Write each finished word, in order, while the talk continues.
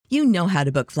You know how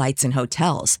to book flights and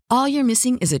hotels. All you're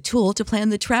missing is a tool to plan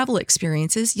the travel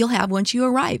experiences you'll have once you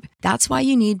arrive. That's why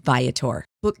you need Viator.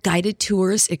 Book guided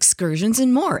tours, excursions,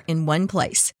 and more in one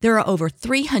place. There are over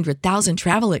 300,000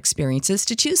 travel experiences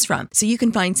to choose from, so you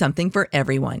can find something for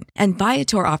everyone. And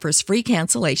Viator offers free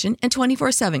cancellation and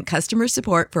 24/7 customer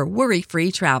support for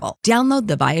worry-free travel. Download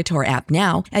the Viator app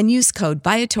now and use code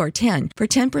Viator10 for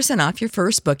 10% off your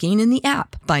first booking in the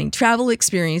app. Find travel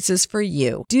experiences for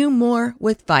you. Do more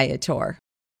with Viator.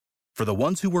 For the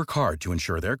ones who work hard to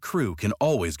ensure their crew can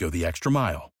always go the extra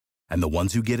mile, and the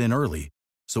ones who get in early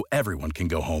so everyone can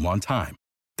go home on time,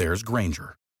 there's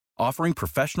Grainger, offering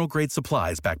professional-grade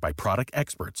supplies backed by product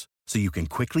experts so you can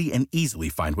quickly and easily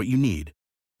find what you need.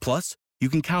 Plus, you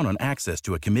can count on access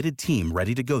to a committed team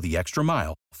ready to go the extra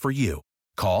mile for you.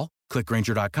 Call, click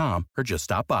Grainger.com, or just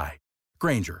stop by.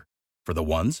 Grainger, for the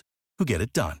ones who get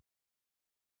it done.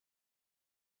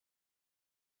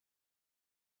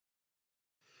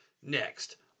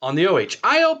 Next, on the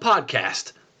OHIO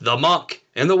podcast, The Monk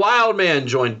and the Wild Man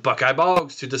joined Buckeye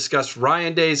Boggs to discuss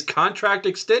Ryan Day's contract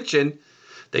extension.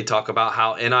 They talk about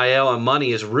how NIL and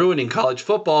money is ruining college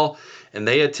football, and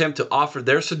they attempt to offer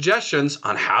their suggestions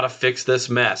on how to fix this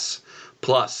mess.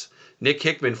 Plus, Nick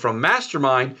Hickman from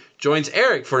Mastermind joins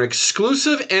Eric for an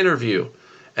exclusive interview.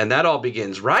 And that all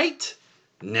begins right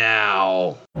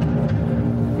now.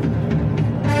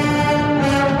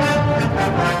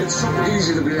 It's so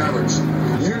easy to be average.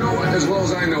 You know it as well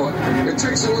as I know it. It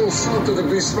takes a little something to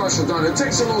be special, Don. It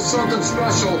takes a little something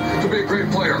special to be a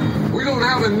great player. We don't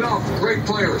have enough great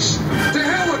players. To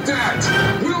hell with that!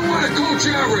 We don't want to coach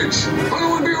average. I don't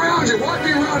want to be around you. Why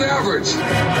be around average?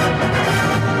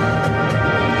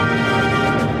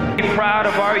 Proud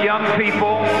of our young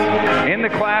people in the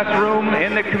classroom,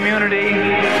 in the community,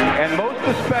 and most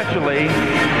especially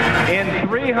in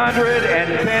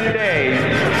 310 days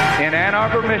in Ann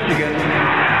Arbor, Michigan,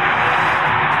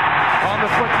 on the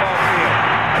football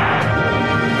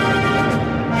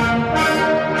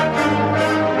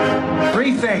field.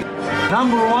 Three things.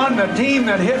 Number one, the team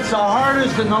that hits the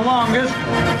hardest and the longest,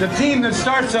 the team that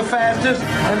starts the fastest,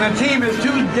 and the team is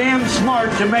too damn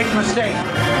smart to make mistakes.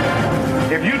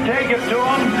 If you take it to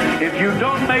them, if you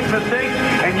don't make mistakes,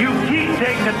 and you keep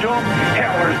taking it to them,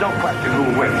 hell, there's no question who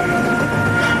will win.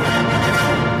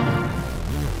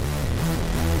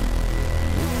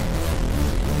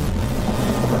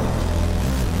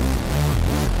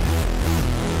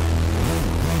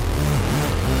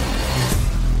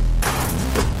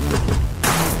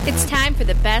 It's time for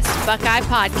the Best Buckeye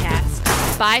Podcast.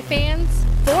 By fans,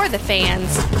 for the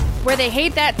fans, where they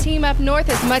hate that team up north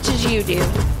as much as you do.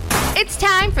 It's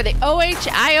time for the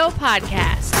OHIO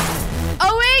Podcast.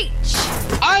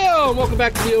 OHIO! Welcome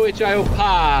back to the OHIO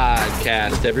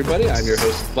Podcast, everybody. I'm your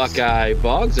host, Buckeye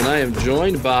Boggs, and I am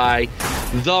joined by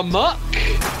the Muck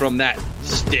from that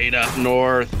state up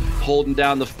north, holding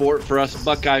down the fort for us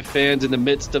Buckeye fans in the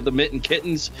midst of the Mitten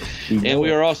Kittens. And we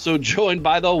are also joined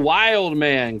by the Wild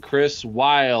Man, Chris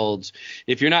Wilds.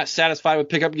 If you're not satisfied with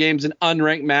pickup games and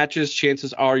unranked matches,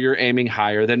 chances are you're aiming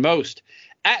higher than most.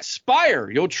 At Spire,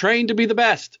 you'll train to be the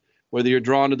best. Whether you're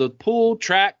drawn to the pool,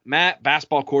 track, mat,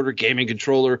 basketball court, or gaming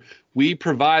controller, we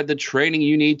provide the training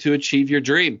you need to achieve your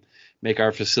dream. Make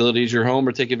our facilities your home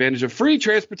or take advantage of free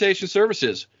transportation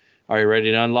services. Are you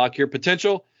ready to unlock your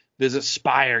potential? Visit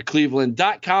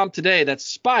SpireCleveland.com today. That's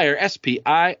Spire, S-P-I-R-E.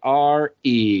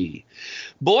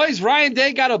 Boys, Ryan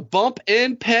Day got a bump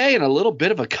in pay and a little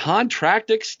bit of a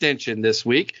contract extension this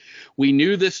week. We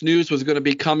knew this news was going to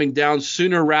be coming down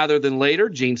sooner rather than later.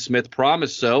 Gene Smith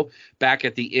promised so back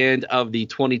at the end of the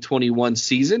 2021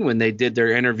 season when they did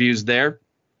their interviews there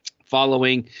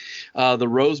following the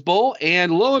Rose Bowl.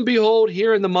 And lo and behold,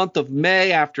 here in the month of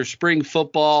May after spring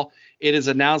football, it is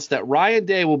announced that Ryan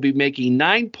Day will be making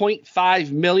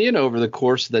 $9.5 million over the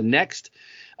course of the next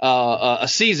a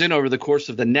season over the course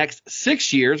of the next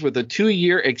 6 years with a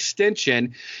 2-year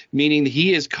extension, meaning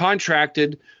he is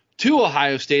contracted to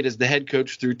Ohio State as the head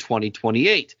coach through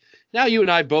 2028. Now, you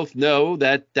and I both know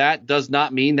that that does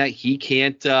not mean that he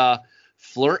can't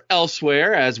flirt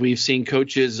elsewhere, as we've seen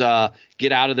coaches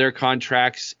get out of their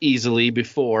contracts easily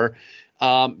before.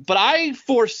 But I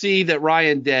foresee that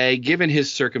Ryan Day, given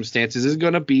his circumstances, is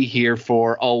going to be here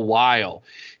for a while.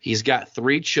 He's got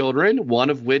 3 children, one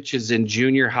of which is in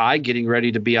junior high, getting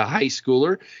ready to be a high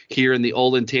schooler here in the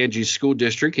Olentangy School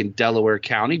District in Delaware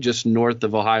County, just north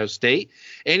of Ohio State.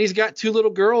 And he's got 2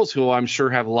 little girls who I'm sure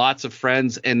have lots of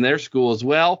friends in their school as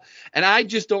well. And I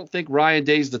just don't think Ryan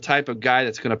Day's the type of guy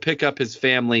that's going to pick up his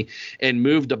family and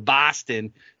move to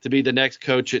Boston to be the next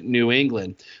coach at New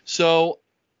England. So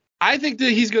I think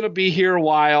that he's going to be here a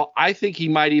while. I think he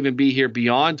might even be here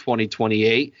beyond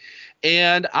 2028.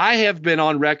 And I have been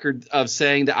on record of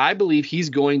saying that I believe he's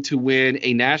going to win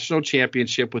a national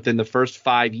championship within the first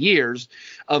 5 years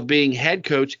of being head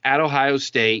coach at Ohio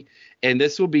State. And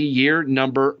this will be year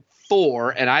number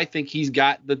 4. And I think he's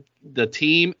got the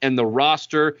team and the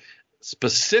roster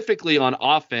specifically on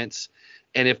offense.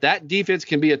 And if that defense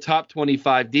can be a top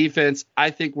 25 defense, I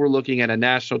think we're looking at a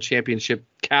national championship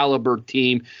caliber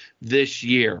team this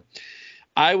year.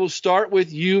 I will start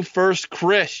with you first,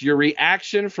 Chris. Your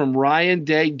reaction from Ryan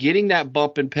Day getting that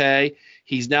bump in pay.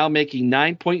 He's now making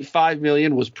 $9.5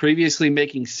 million, was previously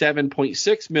making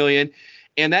 $7.6 million,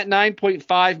 and that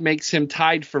 9.5 makes him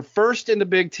tied for first in the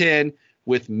Big Ten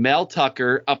with Mel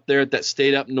Tucker up there at that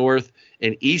state up north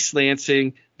in East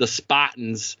Lansing, the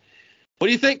Spartans. What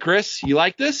do you think, Chris? You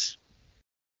like this?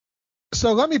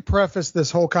 So let me preface this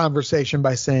whole conversation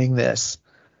by saying this.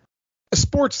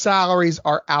 Sports salaries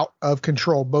are out of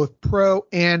control, both pro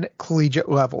and collegiate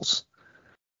levels.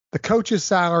 The coach's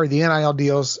salary, the NIL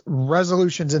deals,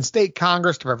 resolutions in state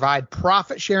Congress to provide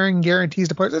profit-sharing guarantees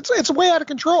to players, it's way out of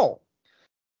control.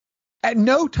 At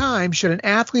no time should an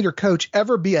athlete or coach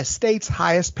ever be a state's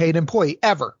highest-paid employee,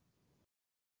 ever.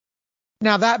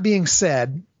 Now, that being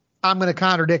said, I'm going to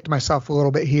contradict myself a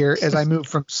little bit here as I move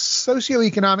from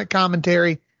socioeconomic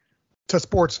commentary to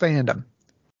sports fandom.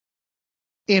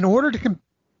 In order to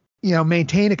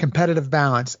maintain a competitive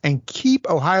balance and keep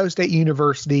Ohio State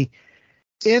University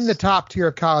in the top tier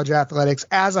of college athletics,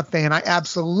 as a fan, I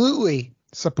absolutely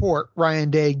support Ryan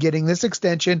Day getting this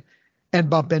extension and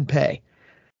bump in pay.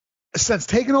 Since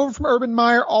taking over from Urban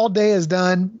Meyer, all Day has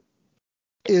done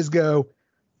is go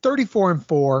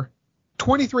 34-4,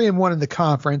 23-1 in the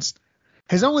conference.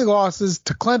 His only losses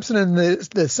to Clemson in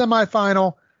the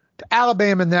semifinal, to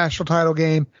Alabama in the national title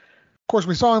game. Of course,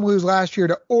 we saw him lose last year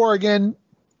to Oregon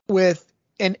with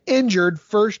an injured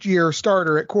first-year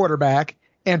starter at quarterback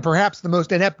and perhaps the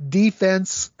most inept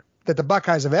defense that the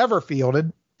Buckeyes have ever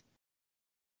fielded.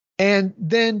 And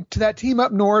then to that team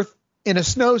up north in a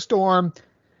snowstorm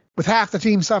with half the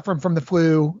team suffering from the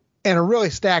flu and a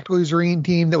really stacked Luzerne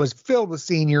team that was filled with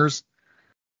seniors,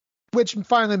 which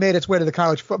finally made its way to the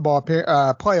college football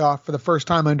playoff for the first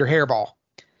time under Harbaugh.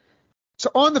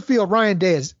 So on the field, Ryan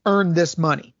Day has earned this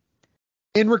money.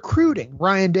 In recruiting,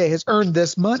 Ryan Day has earned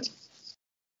this money.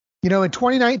 In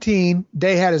 2019,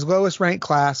 Day had his lowest ranked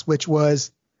class, which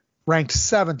was ranked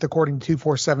 7th according to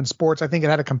 247 Sports. I think it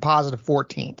had a composite of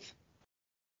 14th.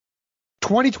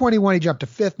 2021, he jumped to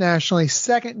 5th nationally,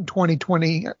 2nd in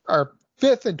 2020, or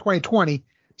 5th in 2020,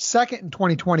 2nd in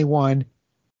 2021.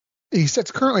 He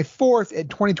sits currently 4th in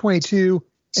 2022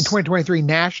 and 2023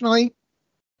 nationally.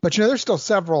 But, there's still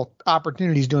several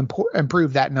opportunities to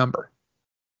improve that number.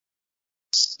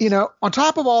 On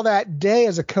top of all that, Day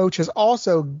as a coach has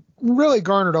also really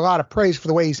garnered a lot of praise for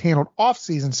the way he's handled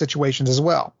off-season situations as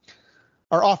well,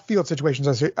 or off-field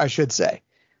situations, I should say.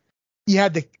 You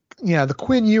had the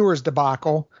Quinn Ewers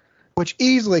debacle, which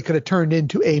easily could have turned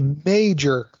into a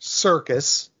major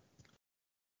circus.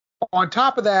 On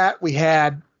top of that, we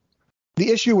had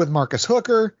the issue with Marcus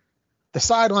Hooker, the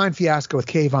sideline fiasco with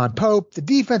Kayvon Pope, the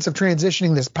defensive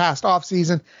transitioning this past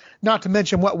offseason, not to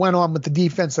mention what went on with the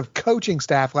defensive coaching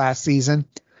staff last season.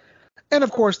 And,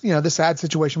 of course, the sad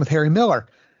situation with Harry Miller.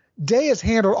 Day has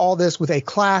handled all this with a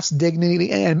class,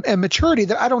 dignity, and maturity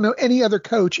that I don't know any other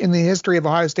coach in the history of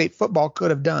Ohio State football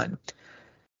could have done.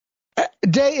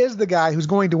 Day is the guy who's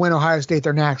going to win Ohio State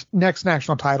their next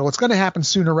national title. It's going to happen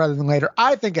sooner rather than later.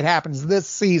 I think it happens this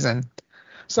season.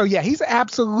 So, yeah, he's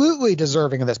absolutely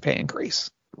deserving of this pay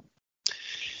increase.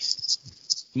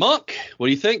 Monk, what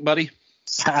do you think, buddy?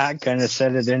 I couldn't have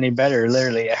said it any better.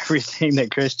 Literally everything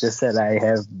that Chris just said, I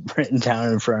have written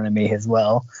down in front of me as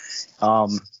well.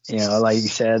 Like you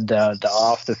said, the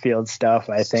off the field stuff,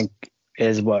 I think,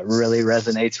 is what really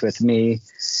resonates with me.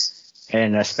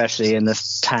 And especially in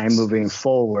this time moving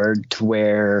forward to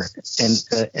where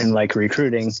in like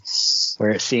recruiting, where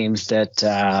it seems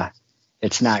that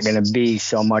it's not going to be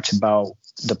so much about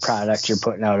the product you're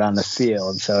putting out on the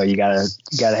field. So you gotta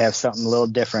have something a little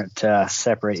different to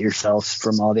separate yourselves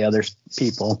from all the other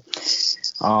people.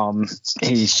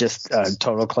 He's just a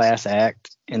total class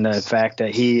act in the fact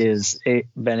that he has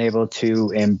been able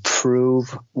to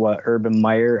improve what Urban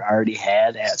Meyer already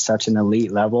had at such an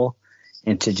elite level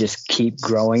and to just keep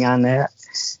growing on that.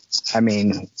 I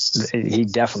mean, he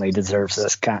definitely deserves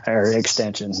this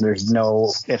extension. There's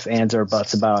no ifs, ands, or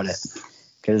buts about it.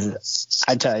 Because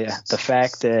I tell you, the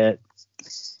fact that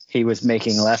he was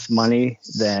making less money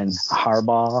than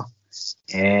Harbaugh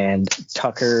and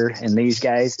Tucker and these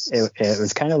guys, it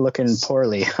was kind of looking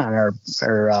poorly on our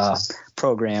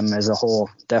program as a whole,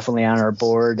 definitely on our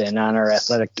board and on our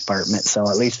athletic department. So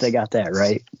at least they got that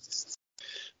right.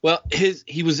 Well,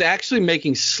 he was actually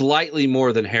making slightly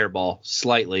more than Hairball,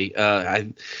 slightly.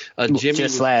 Jimmy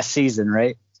just last season,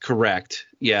 right? Correct.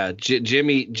 Yeah,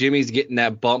 Jimmy's getting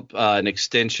that bump, an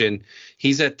extension.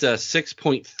 He's at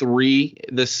 6.3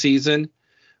 this season,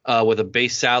 with a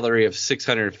base salary of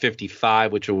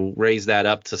 $655, which will raise that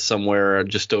up to somewhere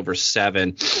just over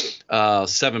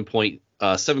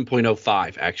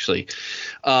 7.05 actually.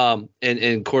 And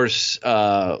of course,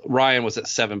 Ryan was at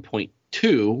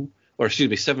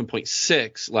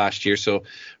 7.6 last year. So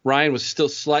Ryan was still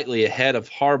slightly ahead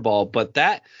of Harbaugh, but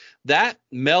that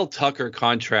Mel Tucker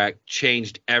contract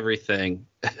changed everything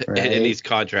in these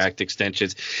contract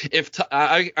extensions.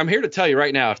 I'm here to tell you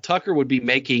right now, if Tucker would be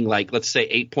making, like, let's say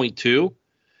 8.2,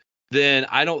 then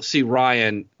I don't see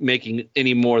Ryan making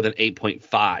any more than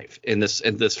 8.5 in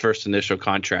this first initial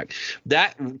contract.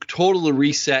 That totally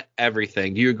reset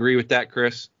everything. Do you agree with that,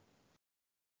 Chris?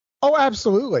 Oh,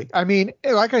 absolutely. I mean,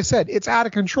 like I said, it's out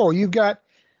of control. You've got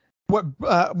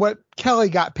what Kelly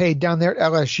got paid down there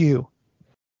at LSU.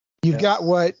 You've got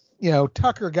what,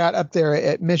 Tucker got up there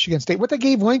at Michigan State. What they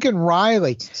gave Lincoln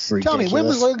Riley. Ridiculous. Tell me, when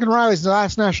was Lincoln Riley's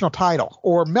last national title,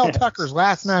 or Mel Tucker's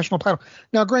last national title?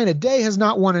 Now, granted, Day has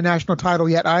not won a national title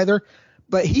yet either,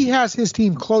 but he has his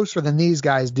team closer than these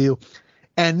guys do.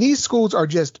 And these schools are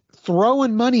just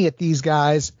throwing money at these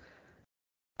guys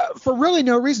for really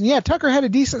no reason. Yeah, Tucker had a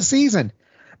decent season,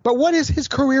 but what is his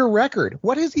career record?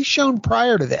 What has he shown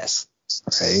prior to this?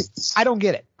 Right. I don't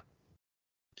get it.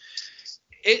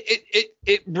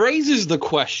 It raises the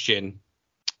question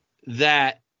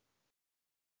that,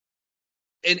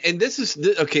 and this is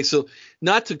okay. So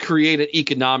not to create an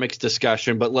economics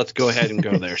discussion, but let's go ahead and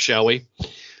go there, shall we?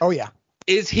 Oh yeah.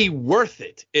 Is he worth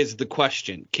it? Is the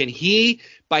question. Can he,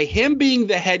 by him being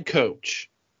the head coach,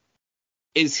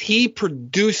 is he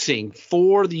producing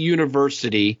for the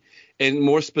university, and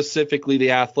more specifically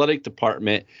the athletic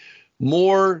department,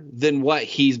 more than what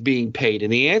he's being paid?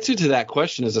 And the answer to that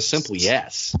question is a simple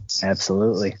yes.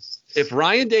 Absolutely. If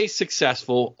Ryan Day's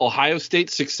successful, Ohio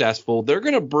State's successful, they're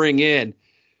going to bring in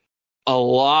a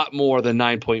lot more than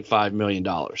 $9.5 million.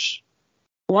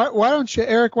 Why don't you,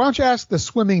 Eric, ask the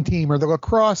swimming team or the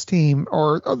lacrosse team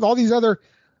or all these other,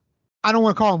 I don't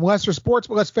want to call them lesser sports,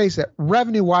 but let's face it,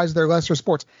 revenue-wise, they're lesser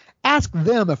sports. Ask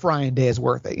them if Ryan Day is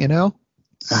worth it,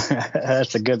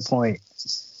 That's a good point.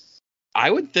 I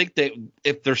would think that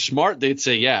if they're smart, they'd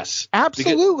say yes.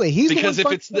 Absolutely. Because if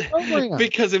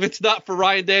it's not for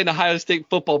Ryan Day and the Ohio State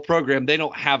football program, they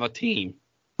don't have a team.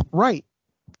 Right.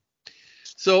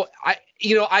 So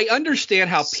I understand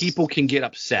how people can get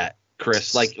upset,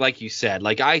 Chris, like you said.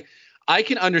 Like I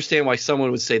can understand why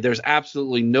someone would say there's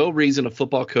absolutely no reason a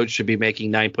football coach should be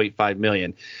making $9.5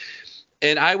 million.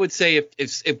 And I would say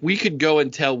if we could go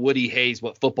and tell Woody Hayes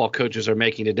what football coaches are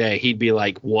making today, he'd be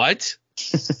like, what?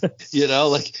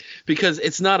 Because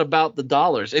it's not about the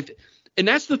dollars. And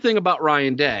that's the thing about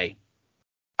Ryan Day.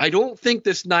 I don't think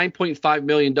this $9.5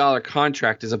 million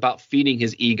contract is about feeding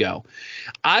his ego.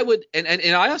 I would, and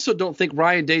I also don't think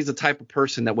Ryan Day is the type of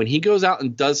person that when he goes out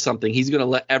and does something, he's going to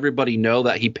let everybody know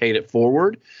that he paid it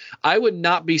forward. I would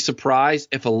not be surprised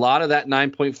if a lot of that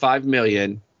 $9.5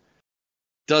 million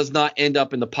does not end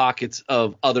up in the pockets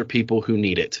of other people who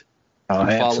need it. Oh,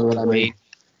 absolutely. What I mean?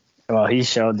 Well, he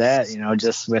showed that,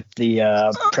 just with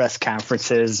the press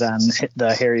conferences on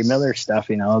the Harry Miller stuff,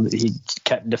 he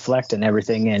kept deflecting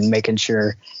everything and making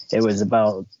sure it was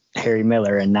about Harry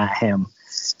Miller and not him.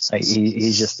 Like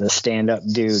he's just a stand-up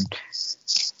dude.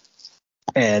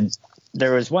 And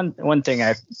there was one thing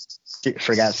I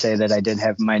forgot to say that I did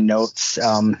have in my notes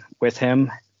with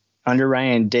him. Under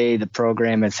Ryan Day, the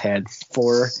program has had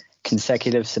 4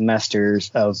 consecutive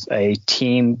semesters of a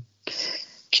team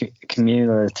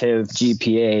cumulative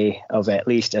GPA of at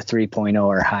least a 3.0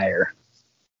 or higher.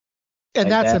 And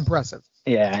that's impressive.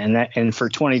 Yeah, and for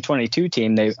 2022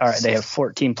 team, they have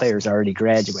 14 players already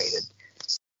graduated.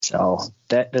 So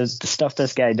the stuff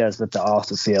this guy does with the off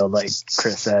the field, like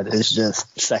Chris said, is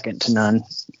just second to none.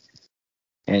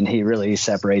 And he really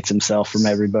separates himself from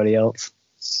everybody else.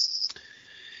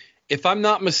 If I'm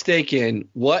not mistaken,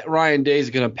 what Ryan Day is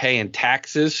going to pay in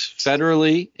taxes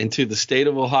federally into the state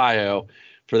of Ohio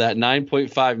for that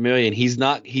 $9.5 million, he's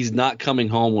not coming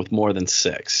home with more than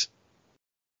 6.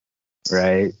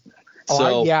 Right.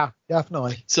 So, yeah,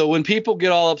 definitely. So when people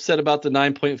get all upset about the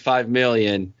 $9.5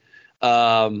 million,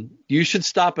 you should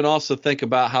stop and also think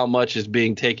about how much is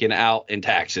being taken out in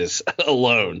taxes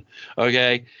alone.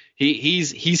 Okay,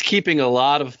 he's keeping a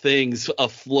lot of things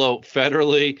afloat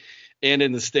federally and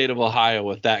in the state of Ohio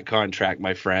with that contract,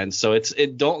 my friend. So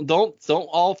don't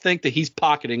all think that he's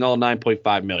pocketing all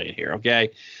 $9.5 million here.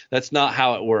 Okay, that's not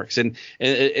how it works. And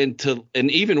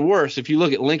even worse, if you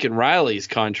look at Lincoln Riley's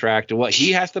contract and what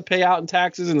he has to pay out in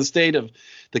taxes in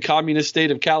the communist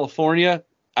state of California,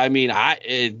 I mean,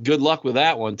 good luck with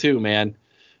that one too, man.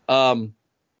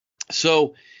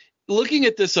 So looking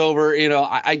at this over,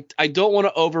 I don't want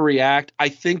to overreact. I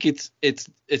think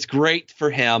it's great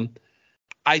for him.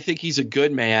 I think he's a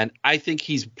good man. I think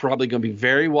he's probably going to be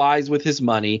very wise with his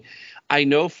money. I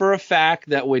know for a fact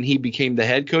that when he became the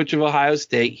head coach of Ohio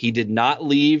State, he did not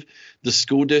leave the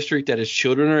school district that his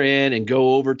children are in and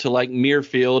go over to like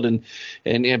Muirfield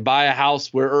and buy a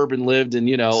house where Urban lived and,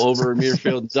 over in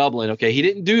Muirfield, Dublin. Okay, he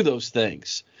didn't do those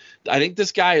things. I think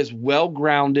this guy is well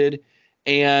grounded,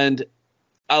 and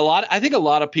I think a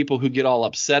lot of people who get all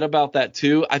upset about that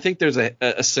too, I think there's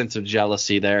a sense of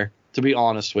jealousy there, to be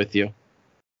honest with you.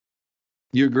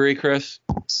 You agree, Chris?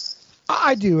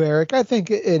 I do, Eric. I think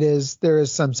there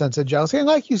is some sense of jealousy. And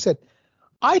like you said,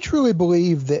 I truly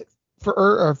believe that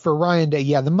for Ryan Day,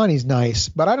 yeah, the money's nice,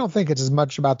 but I don't think it's as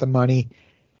much about the money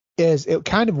as it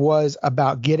kind of was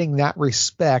about getting that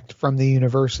respect from the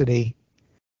university,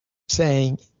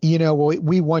 saying,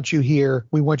 we want you here.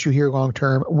 We want you here long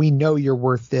term. We know you're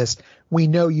worth this. We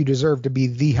know you deserve to be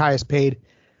the highest paid,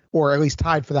 or at least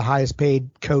tied for the highest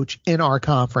paid coach in our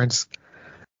conference.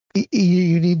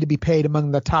 You need to be paid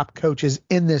among the top coaches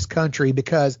in this country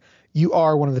because you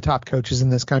are one of the top coaches in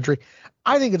this country.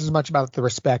 I think it's as much about the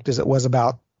respect as it was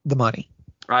about the money.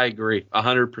 I agree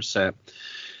 100%.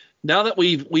 Now that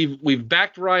we've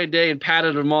backed Ryan Day and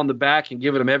patted him on the back and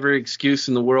given him every excuse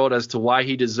in the world as to why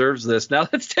he deserves this, now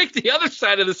let's take the other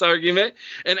side of this argument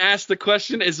and ask the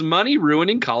question, is money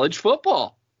ruining college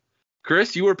football?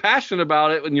 Chris, you were passionate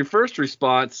about it in your first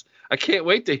response. I can't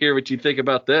wait to hear what you think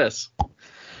about this.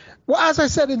 Well, as I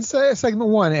said in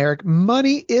segment 1, Eric,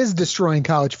 money is destroying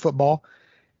college football,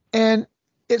 and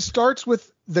it starts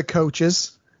with the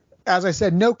coaches. As I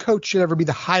said, no coach should ever be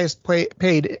the highest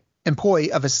paid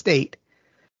employee of a state,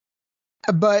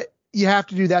 but you have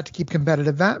to do that to keep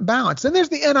competitive balance. And there's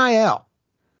the NIL,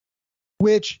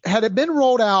 which had it been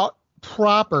rolled out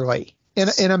properly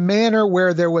in a manner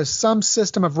where there was some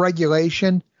system of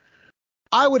regulation,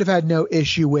 I would have had no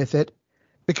issue with it,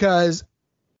 because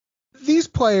these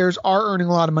players are earning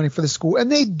a lot of money for the school,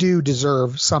 and they do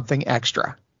deserve something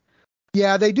extra.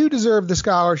 Yeah, they do deserve the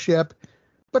scholarship,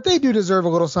 but they do deserve a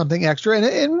little something extra,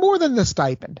 and more than the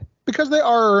stipend, because they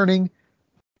are earning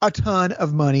a ton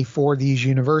of money for these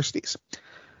universities.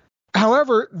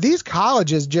 However, these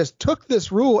colleges just took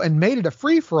this rule and made it a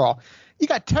free-for-all. You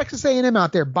got Texas A&M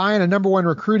out there buying a number 1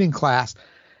 recruiting class.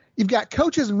 You've got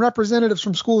coaches and representatives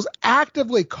from schools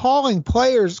actively calling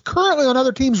players currently on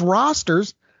other teams'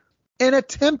 rosters and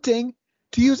attempting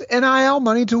to use NIL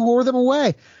money to lure them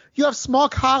away. You have small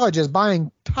colleges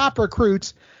buying top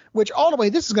recruits, which ultimately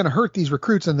this is going to hurt these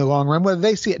recruits in the long run, whether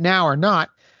they see it now or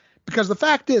not. Because the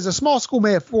fact is, a small school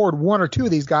may afford 1 or 2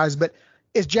 of these guys, but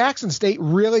is Jackson State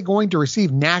really going to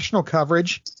receive national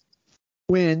coverage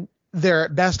when they're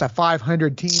at best a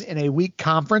 500 team in a weak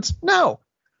conference? No.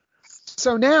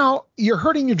 So now you're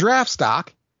hurting your draft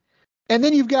stock. And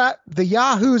then you've got the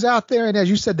yahoos out there, and as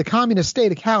you said, the communist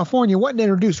state of California wanting to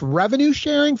introduce revenue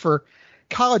sharing for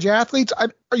college athletes.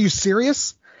 Are you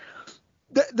serious?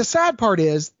 The sad part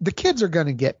is the kids are going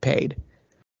to get paid,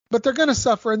 but they're going to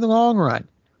suffer in the long run.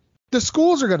 The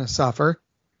schools are going to suffer,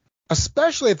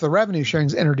 especially if the revenue sharing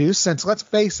is introduced, since, let's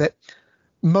face it,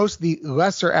 most of the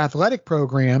lesser athletic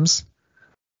programs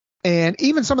and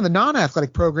even some of the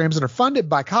non-athletic programs that are funded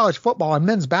by college football and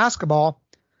men's basketball,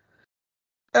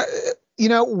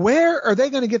 where are they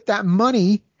going to get that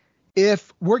money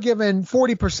if we're giving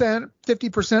 40%,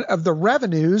 50% of the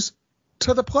revenues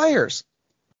to the players?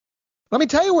 Let me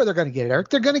tell you where they're going to get it, Eric.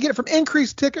 They're going to get it from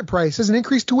increased ticket prices and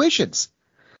increased tuitions.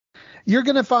 You're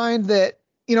going to find that,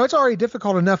 it's already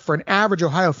difficult enough for an average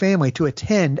Ohio family to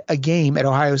attend a game at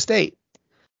Ohio State.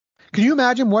 Can you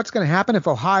imagine what's going to happen if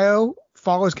Ohio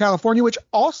follows California, which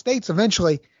all states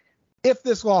eventually, if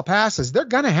this law passes, they're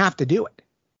going to have to do it.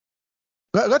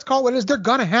 Let's call it what it is. They're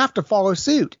going to have to follow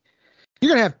suit. You're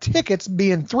going to have tickets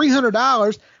being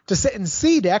 $300 to sit in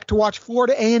C-Deck to watch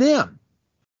Florida A&M.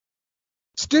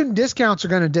 Student discounts are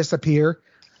going to disappear.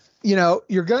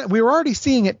 We're already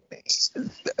seeing it.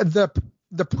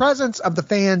 The presence of the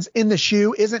fans in the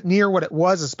shoe isn't near what it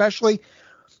was, especially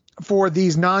for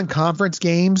these non-conference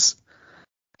games.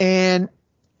 And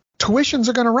tuitions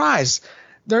are going to rise.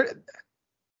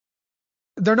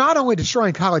 They're not only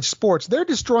destroying college sports, they're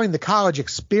destroying the college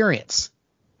experience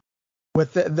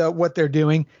with what they're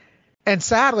doing. And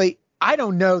sadly, I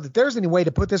don't know that there's any way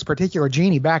to put this particular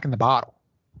genie back in the bottle.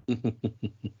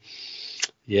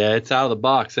 Yeah, it's out of the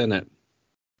box, isn't it?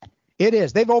 It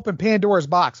is. They've opened Pandora's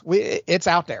box. It's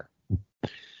out there.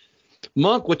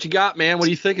 Monk, what you got, man? What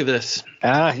do you think of this?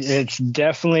 It's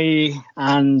definitely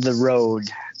on the road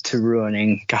to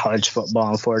ruining college football.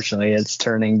 Unfortunately, it's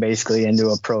turning basically into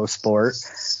a pro sport.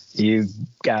 You've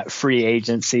got free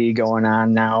agency going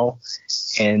on now,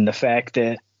 and the fact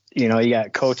that, you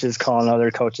got coaches calling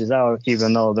other coaches out,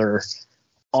 even though they're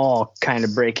all kind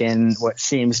of breaking what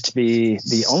seems to be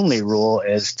the only rule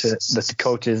is that the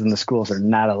coaches and the schools are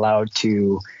not allowed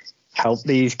to help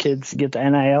these kids get the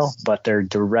NIL, but they're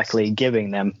directly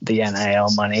giving them the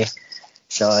NIL money.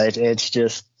 So it's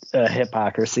just a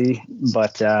hypocrisy.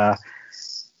 But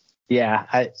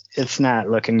it's not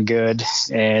looking good.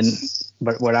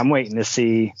 But what I'm waiting to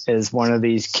see is one of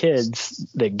these kids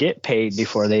that get paid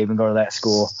before they even go to that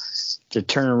school to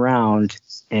turn around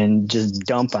and just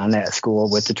dump on that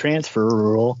school with the transfer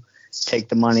rule, take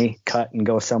the money, cut, and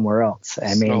go somewhere else.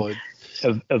 I mean,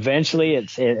 eventually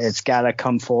it's got to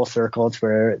come full circle to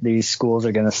where these schools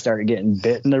are going to start getting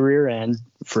bit in the rear end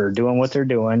for doing what they're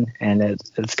doing, and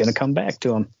it's going to come back to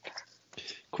them.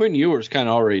 Quinn Ewers kind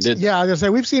of already did. Yeah, I was going to say,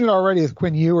 we've seen it already with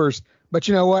Quinn Ewers, but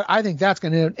you know what? I think that's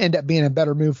going to end up being a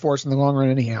better move for us in the long run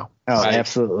anyhow. Oh,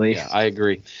 absolutely. Yeah, I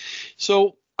agree.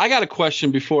 So I got a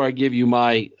question before I give you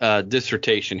my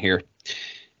dissertation here.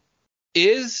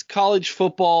 Is college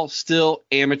football still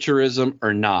amateurism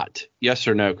or not? Yes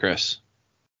or no, Chris?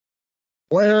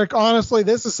 Well, Eric, honestly,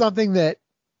 this is something that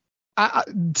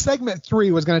segment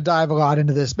 3 was going to dive a lot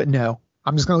into this, but no.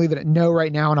 I'm just going to leave it at no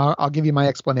right now, and I'll give you my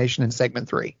explanation in segment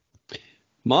 3.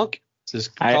 Monk, is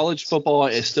college football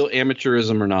is still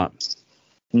amateurism or not?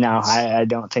 No, I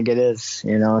don't think it is.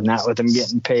 Not with them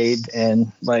getting paid.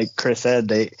 And like Chris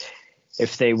said,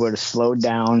 if they would have slowed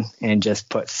down and just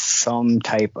put some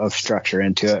type of structure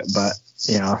into it, but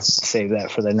save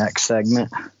that for the next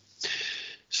segment.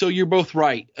 So you're both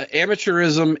right.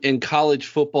 Amateurism in college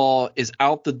football is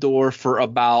out the door for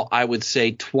about, I would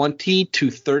say, 20 to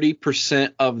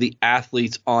 30% of the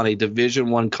athletes on a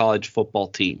Division I college football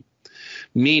team,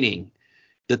 meaning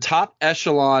the top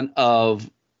echelon of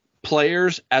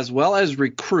players as well as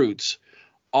recruits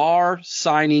are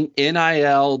signing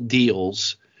NIL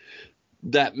deals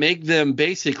that make them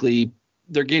basically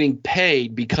they're getting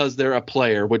paid because they're a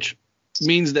player, which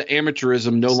means that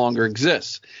amateurism no longer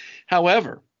exists.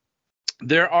 However,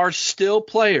 there are still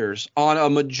players on a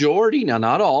majority, now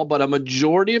not all, but a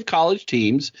majority of college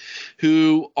teams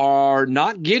who are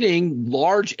not getting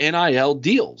large NIL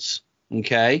deals.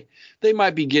 Okay. They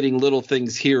might be getting little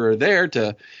things here or there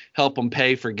to help them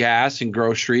pay for gas and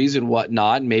groceries and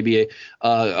whatnot, and maybe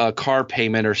a car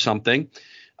payment or something,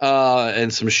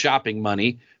 and some shopping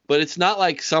money. But it's not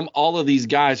like all of these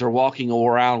guys are walking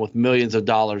around with millions of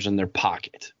dollars in their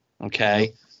pocket.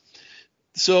 Okay.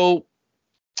 So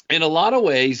in a lot of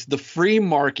ways, the free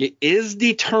market is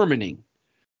determining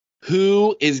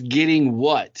who is getting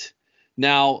what.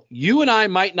 Now, you and I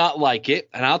might not like it,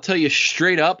 and I'll tell you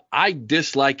straight up, I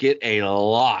dislike it a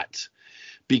lot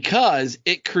because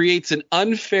it creates an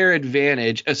unfair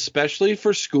advantage, especially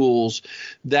for schools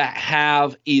that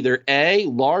have either A,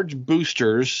 large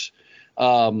boosters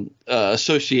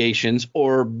associations,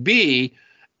 or B,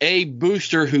 a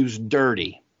booster who's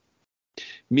dirty.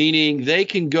 Meaning they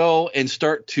can go and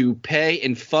start to pay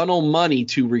and funnel money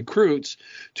to recruits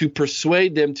to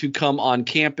persuade them to come on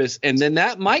campus. And then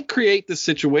that might create the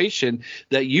situation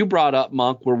that you brought up,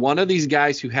 Monk, where one of these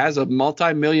guys who has a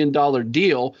multi-million-dollar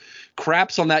deal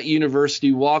craps on that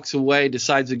university, walks away,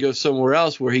 decides to go somewhere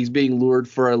else where he's being lured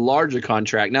for a larger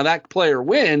contract. Now that player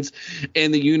wins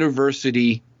and the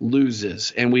university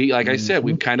loses. And we, like I said,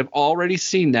 we've kind of already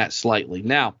seen that slightly.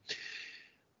 Now,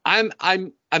 I'm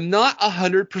not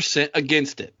 100%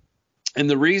 against it. And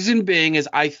the reason being is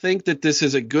I think that this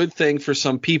is a good thing for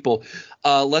some people.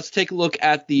 Let's take a look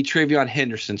at the TreVeyon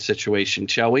Henderson situation,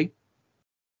 shall we?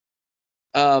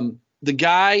 The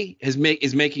guy is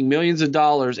making millions of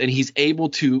dollars, and he's able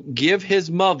to give his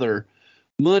mother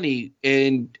money,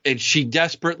 and she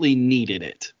desperately needed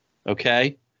it.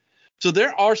 Okay? So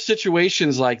there are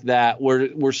situations like that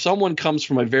where someone comes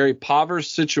from a very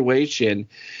impoverished situation,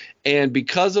 and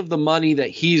because of the money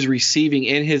that he's receiving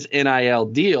in his NIL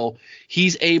deal,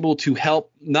 he's able to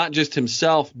help not just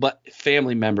himself but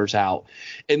family members out.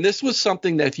 And this was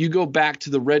something that if you go back to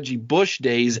the Reggie Bush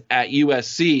days at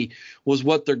USC was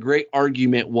what their great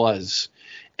argument was.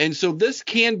 And so this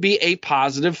can be a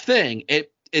positive thing.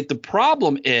 The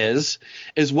problem is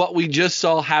what we just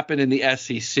saw happen in the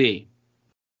SEC.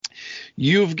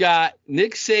 You've got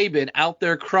Nick Saban out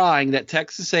there crying that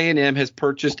Texas A&M has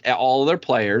purchased all of their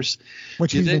players.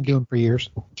 Which he's been doing for years.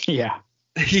 Yeah.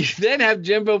 You then have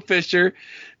Jimbo Fisher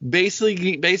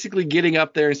basically getting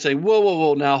up there and saying,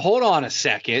 whoa, now hold on a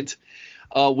second.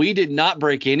 We did not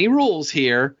break any rules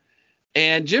here.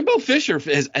 And Jimbo Fisher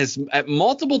has at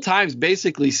multiple times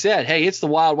basically said, hey, it's the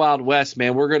wild, wild west,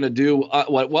 man. We're going to do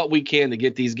what we can to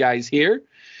get these guys here.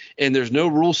 And there's no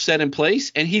rules set in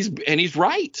place. And he's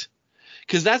right.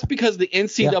 Because that's because the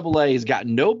NCAA has got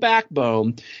no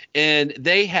backbone. And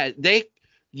they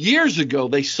years ago,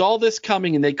 they saw this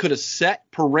coming and they could have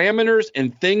set parameters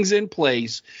and things in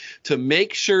place to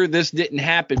make sure this didn't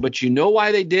happen. But you know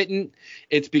why they didn't?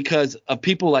 It's because of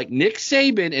people like Nick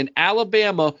Saban in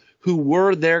Alabama who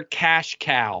were their cash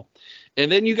cow.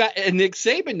 And then you got Nick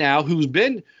Saban now, who's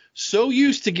been so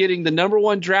used to getting the number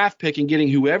one draft pick and getting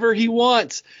whoever he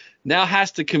wants, now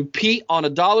has to compete on a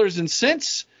dollars and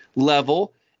cents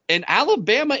level. And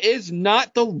Alabama is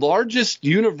not the largest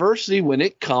university when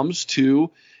it comes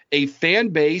to a fan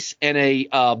base and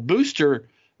a booster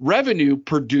revenue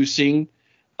producing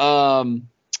a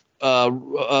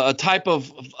type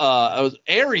of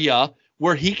area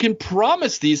where he can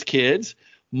promise these kids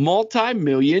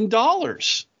multi-million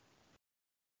dollars.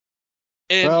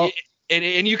 And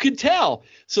you can tell.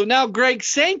 So now Greg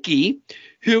Sankey,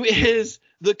 who is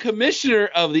the commissioner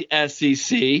of the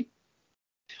SEC,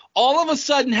 all of a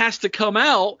sudden has to come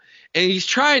out and he's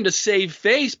trying to save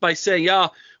face by saying,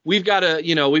 we've got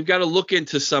to look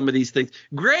into some of these things.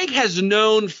 Greg has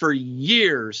known for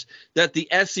years that the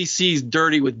SEC is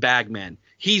dirty with bagmen.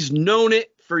 He's known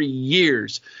it for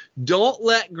years. Don't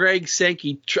let Greg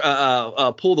Sankey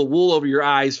pull the wool over your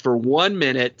eyes for 1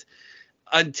 minute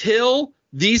until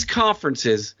these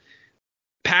conferences,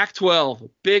 Pac-12,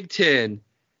 Big Ten,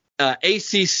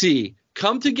 ACC,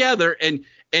 come together and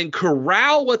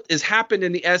corral what has happened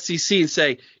in the SEC and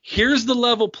say, here's the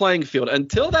level playing field.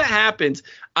 Until that happens,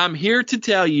 I'm here to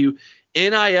tell you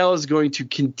NIL is going to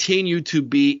continue to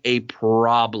be a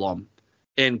problem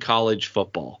in college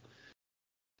football.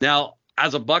 Now,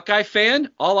 as a Buckeye fan,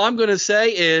 all I'm going to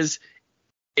say is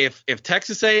if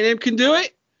Texas A&M can do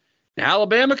it, and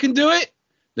Alabama can do it,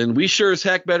 then we sure as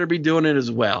heck better be doing it as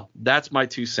well. That's my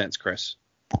 2 cents, Chris.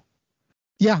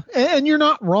 Yeah, and you're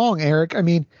not wrong, Eric. I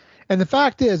mean, and the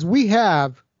fact is we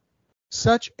have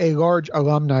such a large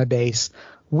alumni base.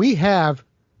 We have,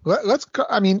 let's call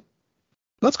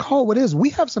it what it is.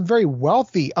 We have some very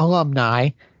wealthy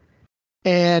alumni,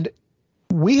 and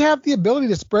we have the ability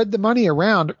to spread the money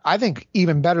around, I think,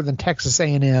 even better than Texas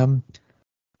A&M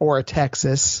or a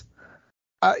Texas.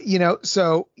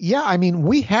 So, yeah, I mean,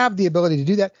 we have the ability to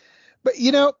do that. But,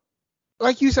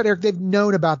 like you said, Eric, they've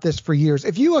known about this for years.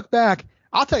 If you look back,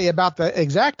 I'll tell you about the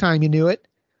exact time you knew it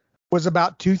was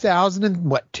about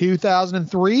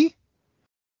 2003?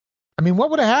 I mean, what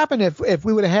would have happened if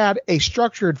we would have had a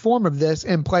structured form of this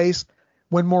in place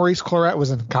when Maurice Clarett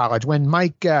was in college, when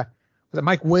Mike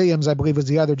Williams, I believe, was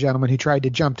the other gentleman who tried to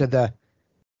jump to the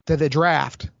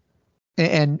draft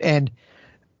and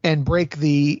break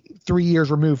the 3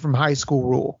 years removed from high school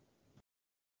rule.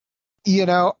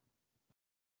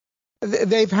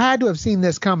 They've had to have seen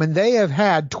this coming. They have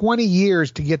had 20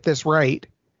 years to get this right,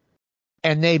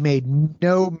 and they made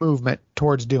no movement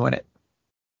towards doing it.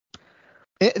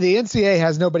 The NCAA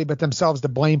has nobody but themselves to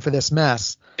blame for this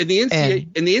mess. And the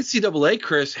NCAA,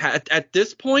 Chris, at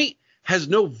this point, has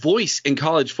no voice in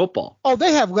college football. Oh,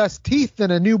 they have less teeth than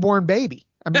a newborn baby.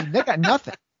 I mean, they got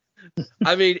nothing.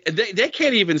 I mean, they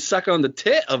can't even suck on the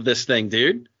tit of this thing,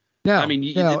 dude. No, I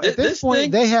mean, at this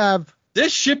point, they have.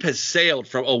 This ship has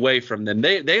sailed away from them.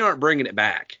 They aren't bringing it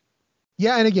back.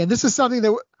 Yeah, and again, this is something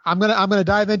that I'm gonna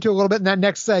dive into a little bit in that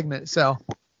next segment. So,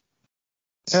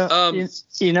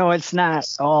 it's not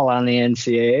all on the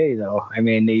NCAA though. I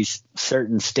mean, these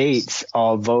certain states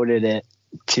all voted it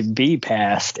to be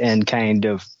passed and kind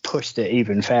of pushed it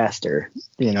even faster.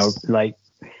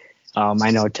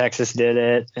 I know Texas did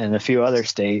it and a few other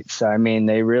states. So, I mean,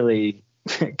 they really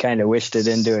kind of wished it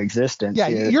into existence. Yeah,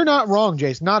 you're not wrong,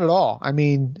 Jason. Not at all. I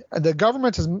mean, the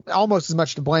government is almost as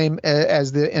much to blame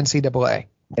as the NCAA.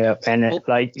 Yep, and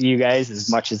like you guys, as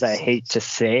much as I hate to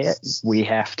say it, we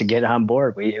have to get on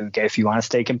board. If you want to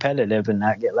stay competitive and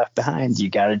not get left behind, you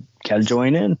gotta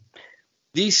join in.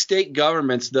 These state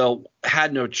governments, though,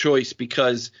 had no choice,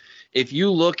 because if you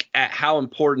look at how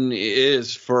important it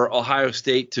is for Ohio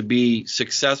State to be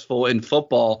successful in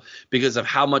football because of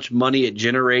how much money it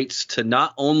generates to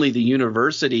not only the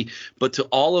university, but to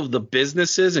all of the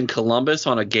businesses in Columbus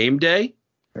on a game day.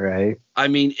 Right. I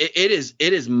mean, it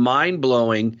is mind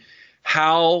blowing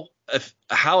how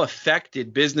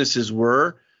affected businesses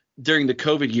were during the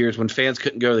COVID years when fans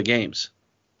couldn't go to the games.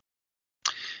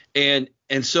 And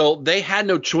so they had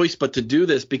no choice but to do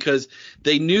this because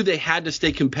they knew they had to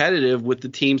stay competitive with the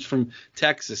teams from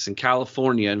Texas and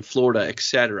California and Florida, et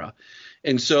cetera.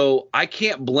 And so I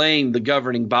can't blame the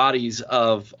governing bodies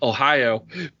of Ohio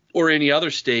or any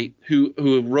other state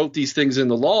who wrote these things in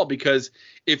the law, because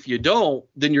if you don't,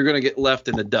 then you're going to get left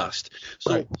in the dust.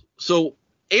 So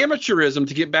amateurism,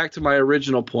 to get back to my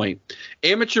original point,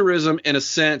 amateurism in a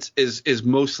sense is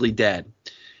mostly dead.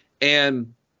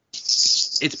 And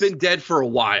it's been dead for a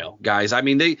while, guys. I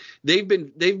mean, they've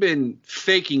been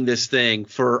faking this thing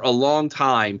for a long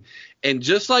time. And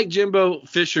just like Jimbo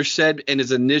Fisher said in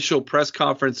his initial press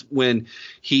conference when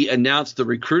he announced the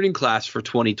recruiting class for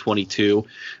 2022,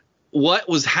 what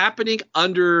was happening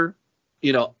underground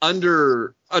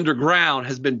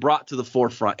has been brought to the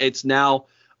forefront. It's now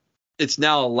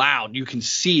allowed. You can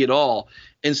see it all.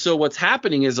 And so what's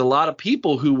happening is a lot of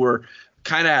people who were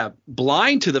kind of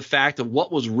blind to the fact of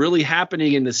what was really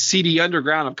happening in the seedy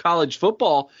underground of college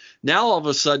football now all of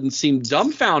a sudden seem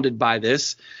dumbfounded by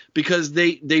this, because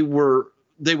they were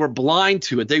blind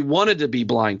to it. They wanted to be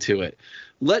blind to it.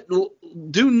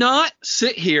 Do not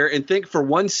sit here and think for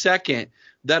 1 second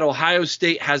that Ohio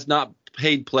State has not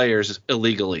paid players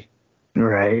illegally.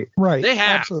 Right. They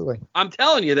have. Absolutely. I'm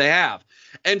telling you, they have.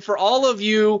 And for all of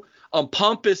you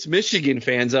pompous Michigan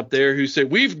fans up there who say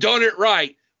we've done it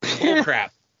right, bull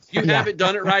crap. You haven't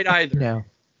done it right either. No.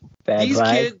 These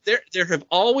kids, there have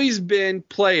always been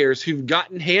players who've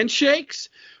gotten handshakes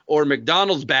or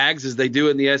McDonald's bags, as they do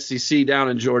in the SEC down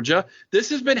in Georgia. This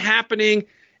has been happening,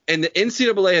 and the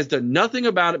NCAA has done nothing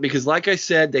about it because, like I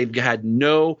said, they've had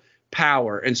no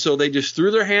power. And so they just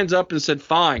threw their hands up and said,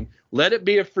 fine, let it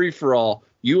be a free-for-all.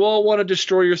 You all want to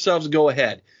destroy yourselves, go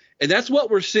ahead. And that's what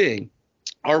we're seeing.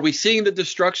 Are we seeing the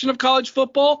destruction of college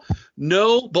football?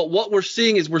 No, but what we're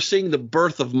seeing is we're seeing the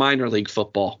birth of minor league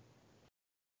football.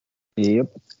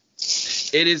 Yep.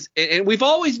 It is, and we've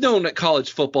always known that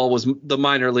college football was the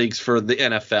minor leagues for the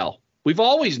NFL. We've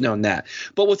always known that.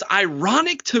 But what's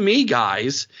ironic to me,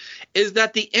 guys, is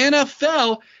that the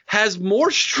NFL has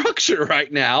more structure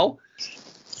right now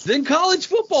than college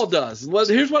football does.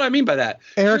 Here's what I mean by that.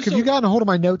 Eric, have you gotten a hold of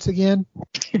my notes again?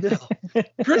 No.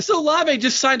 Chris Olave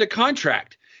just signed a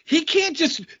contract. He can't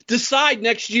just decide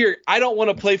next year, I don't want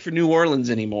to play for New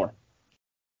Orleans anymore.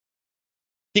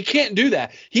 He can't do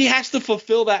that. He has to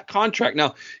fulfill that contract.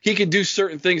 Now, he can do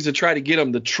certain things to try to get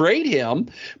him to trade him,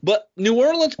 but New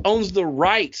Orleans owns the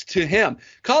rights to him.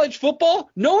 College football,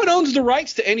 no one owns the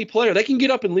rights to any player. They can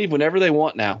get up and leave whenever they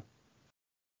want now.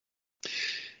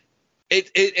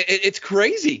 It's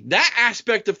crazy. That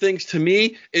aspect of things to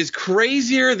me is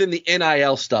crazier than the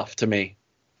NIL stuff to me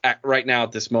right now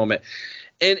at this moment.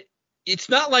 And it's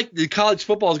not like the college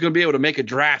football is going to be able to make a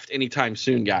draft anytime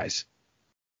soon, guys.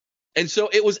 And so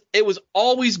it was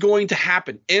always going to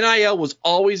happen. NIL was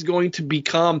always going to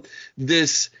become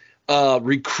this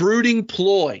recruiting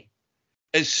ploy.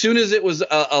 As soon as it was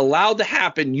allowed to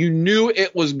happen, you knew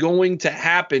it was going to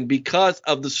happen because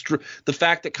of the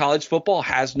fact that college football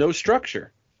has no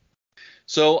structure.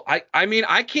 So, I mean,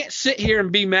 I can't sit here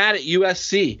and be mad at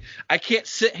USC. I can't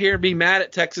sit here and be mad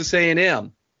at Texas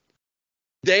A&M.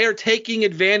 They are taking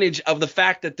advantage of the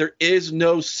fact that there is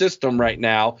no system right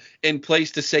now in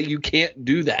place to say you can't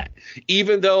do that.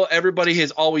 Even though everybody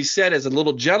has always said as a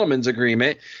little gentleman's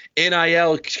agreement,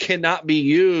 NIL cannot be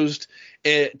used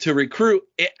to recruit.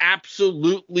 It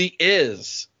absolutely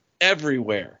is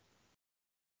everywhere.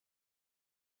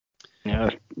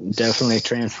 Yeah, definitely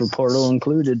transfer portal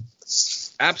included.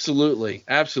 Absolutely.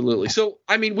 Absolutely. So,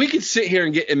 I mean, we can sit here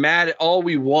and get mad at all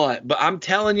we want, but I'm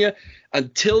telling you,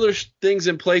 until there's things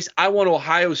in place, I want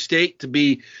Ohio State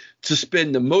to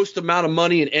spend the most amount of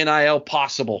money in NIL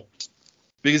possible,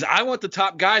 because I want the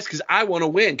top guys, because I want to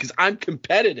win, because I'm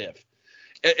competitive.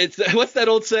 It's what's that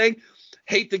old saying?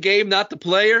 Hate the game, not the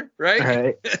player,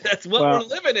 right? That's what we're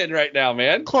living in right now,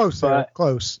 man. Close.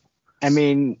 I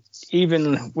mean,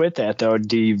 even with that though,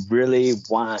 do you really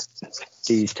want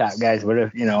these top guys? What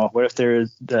if they're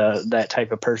that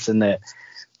type of person that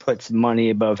puts money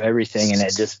above everything, and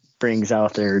it just brings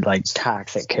out their like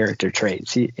toxic character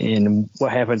traits? And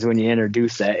what happens when you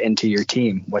introduce that into your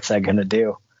team? What's that going to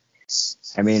do?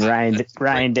 I mean,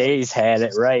 Ryan Day's had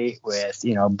it right with,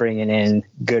 bringing in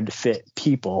good fit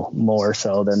people more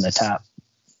so than the top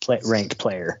ranked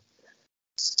player.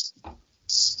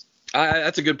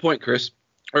 That's a good point, Chris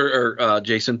or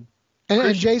Jason.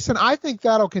 And Jason, I think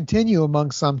that'll continue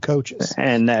among some coaches.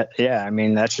 And that's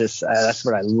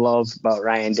what I love about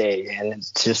Ryan Day, and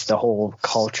it's just the whole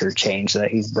culture change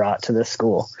that he's brought to the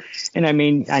school. And I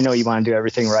mean, I know you want to do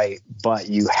everything right, but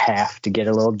you have to get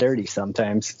a little dirty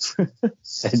sometimes.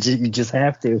 You just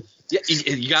have to. Yeah,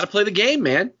 you got to play the game,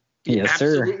 man. Yes,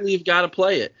 Absolutely, sir. You've got to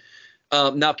play it.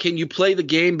 Now, can you play the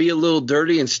game, be a little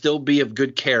dirty, and still be of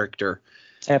good character?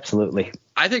 Absolutely.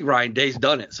 I think Ryan Day's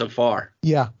done it so far.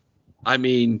 Yeah. I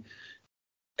mean,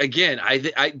 again,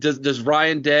 does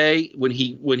Ryan Day, when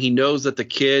he knows that the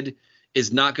kid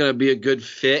is not going to be a good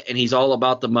fit and he's all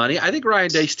about the money, I think Ryan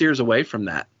Day steers away from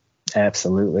that.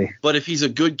 Absolutely. But if he's a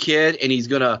good kid and he's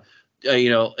going to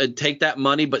take that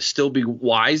money but still be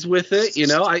wise with it,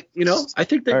 I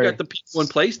think they've got the people in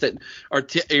place that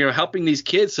are helping these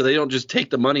kids so they don't just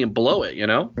take the money and blow it,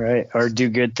 Right. Or do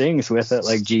good things with it,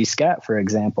 like G. Scott, for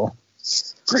example.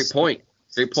 Great point.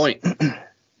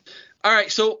 All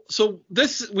right, so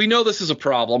this, we know this is a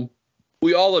problem.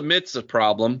 We all admit it's a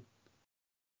problem.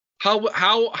 How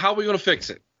are we going to fix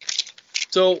it?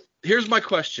 So here's my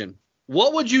question: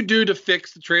 what would you do to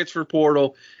fix the transfer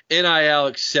portal, NIL,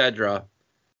 etc.?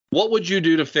 What would you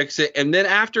do to fix it? And then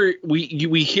after we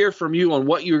hear from you on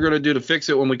what you're going to do to fix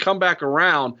it, when we come back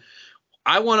around,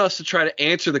 I want us to try to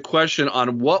answer the question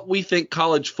on what we think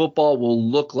college football will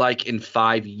look like in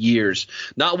 5 years.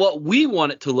 Not what we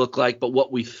want it to look like, but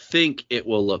what we think it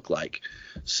will look like.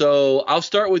 So I'll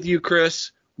start with you,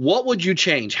 Chris. What would you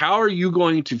change? How are you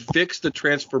going to fix the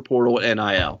transfer portal at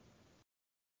NIL?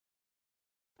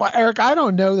 Well, Eric, I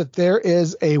don't know that there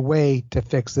is a way to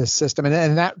fix this system,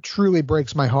 and that truly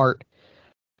breaks my heart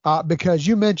because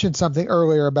you mentioned something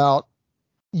earlier about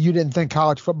you didn't think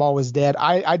college football was dead.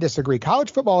 I disagree.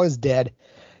 College football is dead.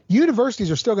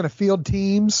 Universities are still going to field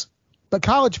teams, but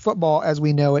college football, as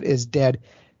we know it, is dead.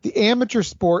 The amateur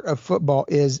sport of football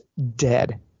is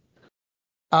dead.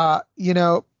 The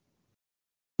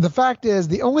fact is,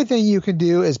 the only thing you can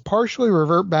do is partially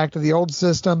revert back to the old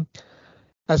system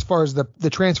as far as the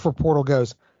transfer portal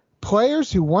goes.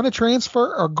 Players who want to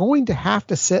transfer are going to have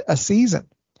to sit a season.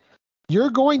 You're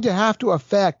going to have to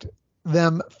affect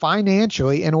them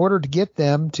financially in order to get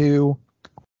them to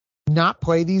not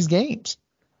play these games.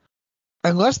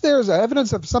 Unless there's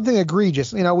evidence of something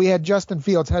egregious. We had Justin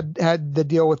Fields had the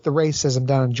deal with the racism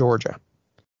down in Georgia.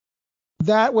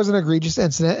 That was an egregious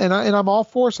incident, and I'm all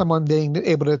for someone being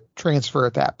able to transfer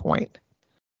at that point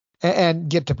and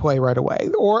get to play right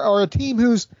away. Or a team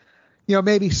who's,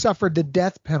 maybe suffered the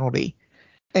death penalty,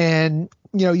 and,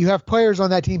 you have players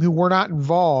on that team who were not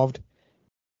involved.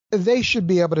 They should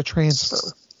be able to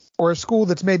transfer, or a school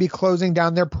that's maybe closing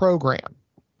down their program.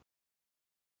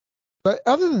 But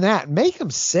other than that, make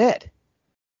them sit.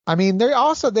 I mean, they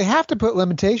have to put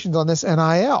limitations on this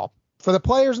NIL for the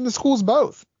players and the schools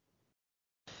both.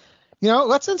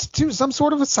 Let's institute some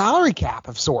sort of a salary cap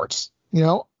of sorts.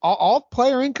 All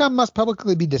player income must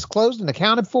publicly be disclosed and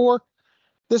accounted for.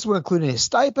 This would include any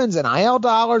stipends, NIL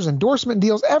dollars, endorsement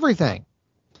deals, everything.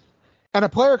 And a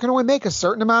player can only make a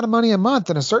certain amount of money a month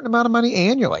and a certain amount of money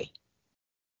annually.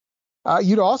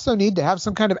 You'd also need to have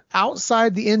some kind of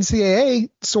outside the NCAA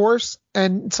source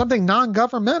and something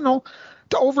non-governmental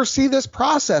to oversee this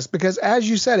process. Because as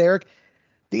you said, Eric,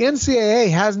 the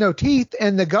NCAA has no teeth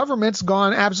and the government's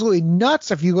gone absolutely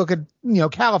nuts. If you look at,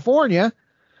 California,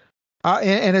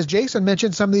 and as Jason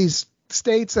mentioned, some of these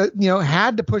states that,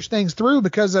 had to push things through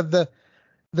because of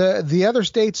the other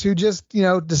states who just,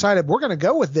 decided we're going to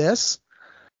go with this.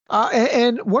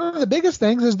 And one of the biggest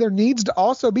things is there needs to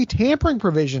also be tampering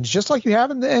provisions, just like you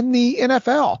have in the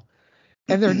NFL.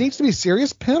 And there needs to be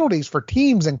serious penalties for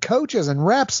teams and coaches and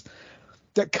reps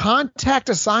that contact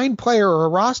a signed player or a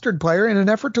rostered player in an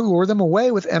effort to lure them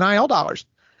away with NIL dollars.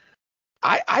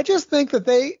 I just think that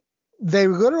they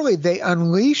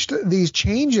unleashed these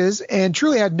changes and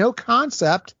truly had no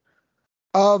concept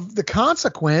of the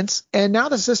consequence. And now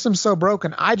the system's so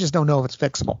broken, I just don't know if it's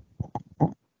fixable.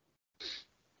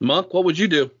 Monk, what would you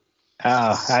do?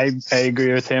 I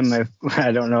agree with him.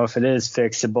 I don't know if it is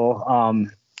fixable.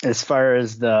 As far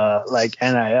as the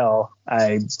NIL,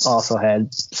 I also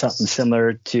had something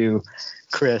similar to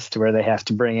Chris, to where they have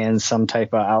to bring in some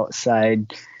type of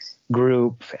outside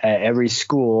group at every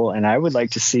school, and I would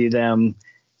like to see them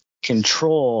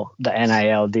control the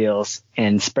NIL deals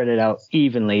and spread it out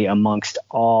evenly amongst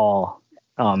all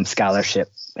scholarship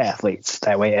athletes.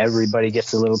 That way everybody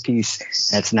gets a little piece.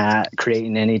 It's not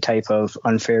creating any type of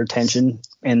unfair tension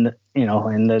in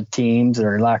the teams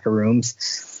or locker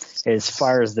rooms. As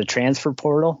far as the transfer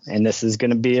portal, and this is going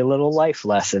to be a little life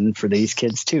lesson for these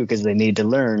kids too, because they need to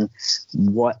learn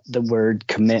what the word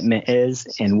commitment is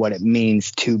and what it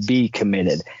means to be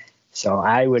committed. So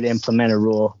I would implement a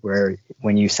rule where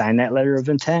when you sign that letter of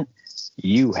intent,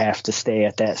 you have to stay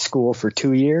at that school for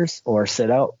 2 years or sit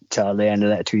out till the end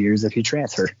of that 2 years if you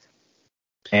transfer.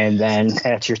 And then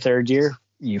at your third year,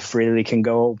 you freely can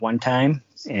go one time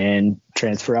and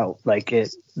transfer out. Like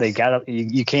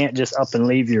you can't just up and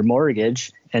leave your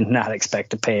mortgage and not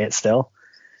expect to pay it still.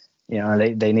 You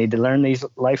know, they need to learn these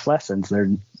life lessons.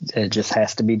 It just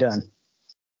has to be done.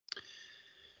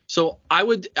 So I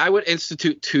would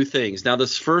institute two things. Now,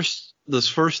 this first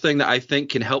thing that I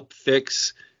think can help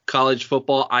fix college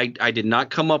football, I did not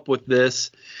come up with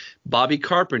this. Bobby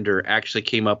Carpenter actually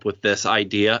came up with this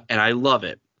idea, and I love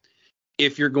it.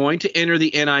 If you're going to enter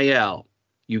the NIL,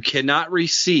 you cannot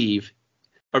receive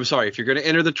 – if you're going to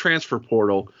enter the transfer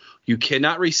portal, you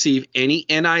cannot receive any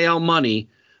NIL money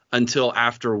until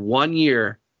after 1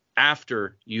 year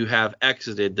after you have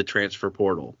exited the transfer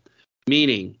portal.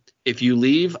 Meaning, if you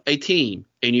leave a team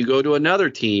and you go to another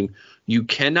team, you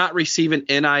cannot receive an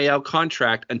NIL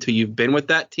contract until you've been with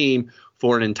that team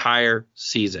for an entire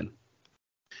season.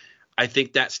 I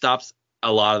think that stops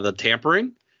a lot of the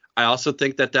tampering. I also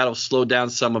think that that'll slow down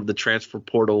some of the transfer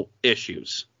portal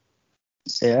issues.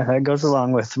 Yeah, that goes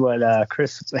along with what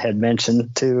Chris had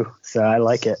mentioned too, so I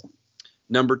like it.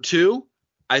 Number two,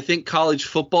 I think college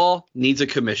football needs a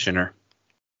commissioner.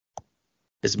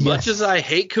 As much as I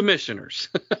hate commissioners.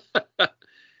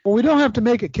 Well, we don't have to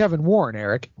make it Kevin Warren,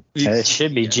 Eric. It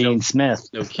should be Gene Smith.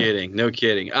 No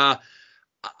kidding. I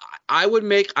would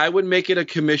make it a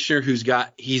commissioner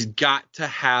he's got to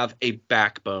have a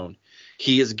backbone.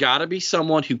 He has got to be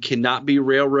someone who cannot be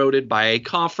railroaded by a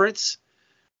conference,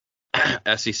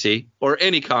 SEC, or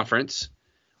any conference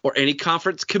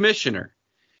commissioner.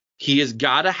 He has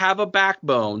got to have a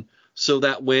backbone so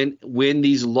that when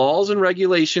these laws and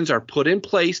regulations are put in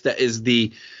place, that is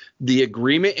the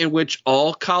agreement in which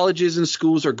all colleges and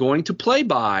schools are going to play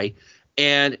by,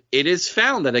 and it is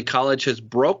found that a college has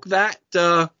broke that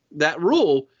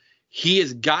rule, he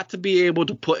has got to be able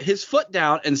to put his foot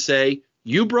down and say,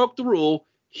 you broke the rule.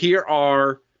 Here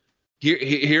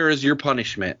is your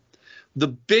punishment. The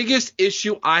biggest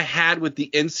issue I had with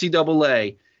the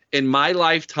NCAA in my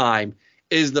lifetime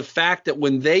is the fact that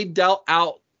when they dealt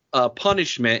out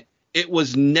punishment, it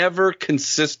was never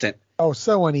consistent. Oh,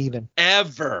 so uneven.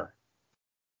 Ever.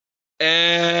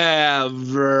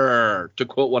 To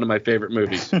quote one of my favorite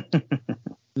movies.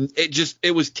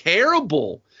 It was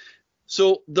terrible.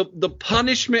 So the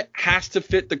punishment has to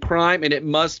fit the crime, and it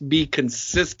must be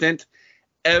consistent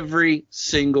every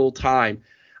single time.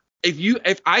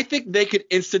 If I think they could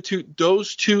institute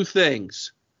those two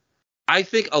things, I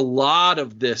think a lot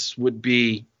of this would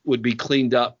be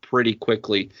cleaned up pretty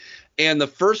quickly. And the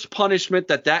first punishment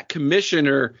that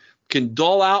commissioner can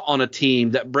dole out on a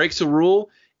team that breaks a rule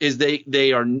is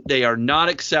they are not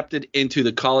accepted into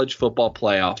the college football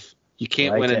playoff. You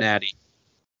can't win a natty.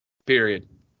 Period.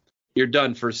 You're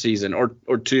done for a season or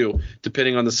two,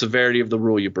 depending on the severity of the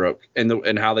rule you broke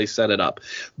and how they set it up.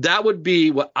 That would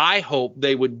be what I hope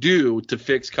they would do to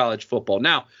fix college football.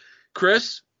 Now,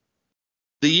 Chris,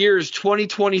 the year is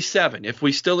 2027, if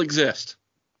we still exist.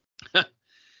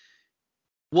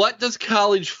 What does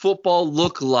college football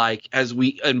look like as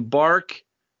we embark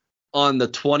on the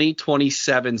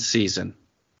 2027 season?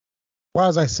 Well,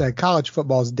 as I said, college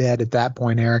football is dead at that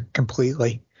point, Eric,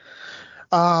 completely.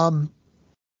 As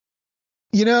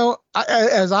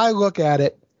I look at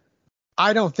it,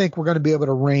 I don't think we're going to be able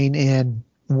to rein in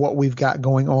what we've got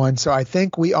going on. So I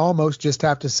think we almost just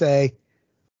have to say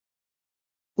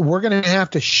we're going to have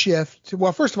to shift.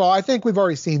 Well, first of all, I think we've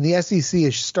already seen the SEC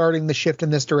is starting the shift in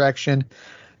this direction.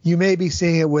 You may be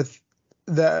seeing it with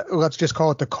let's just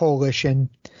call it the coalition,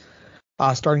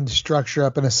 starting to structure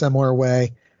up in a similar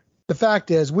way. The fact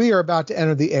is we are about to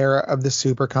enter the era of the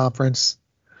super conference.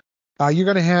 You're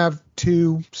going to have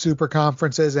two super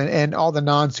conferences and all the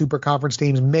non-super conference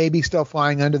teams maybe still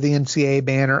flying under the NCAA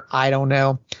banner. I don't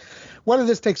know. Whether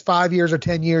this takes 5 years or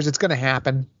 10 years, it's going to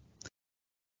happen.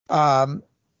 But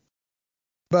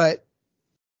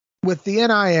with the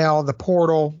NIL, the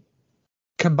portal,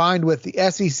 combined with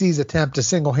the SEC's attempt to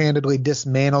single-handedly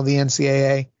dismantle the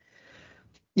NCAA,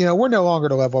 we're no longer at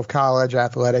the level of college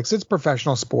athletics. It's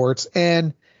professional sports.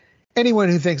 And anyone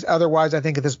who thinks otherwise, I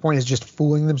think at this point is just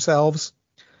fooling themselves.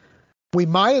 We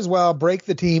might as well break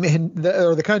the team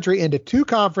or the country into two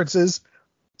conferences,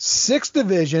 6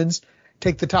 divisions,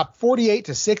 take the top 48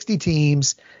 to 60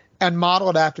 teams, and model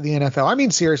it after the NFL. I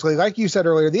mean, seriously, like you said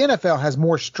earlier, the NFL has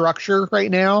more structure right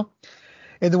now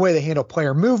in the way they handle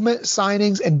player movement,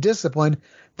 signings, and discipline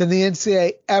than the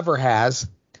NCAA ever has.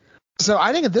 So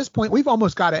I think at this point, we've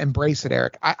almost got to embrace it,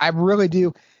 Eric. I really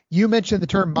do. You mentioned the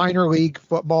term minor league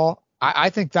football.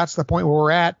 I think that's the point where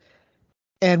we're at.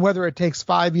 And whether it takes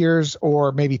 5 years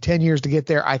or maybe 10 years to get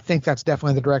there, I think that's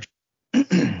definitely the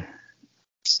direction.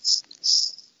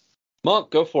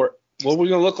 Monk, go for it. What are we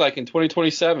going to look like in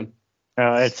 2027?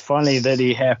 It's funny that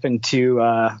he happened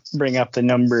to bring up the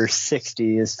number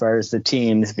 60 as far as the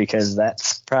teams, because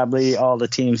that's probably all the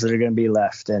teams that are going to be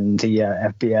left in the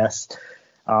FBS.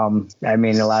 I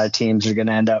mean, a lot of teams are going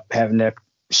to end up having to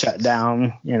shut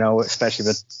down, especially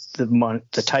with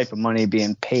the type of money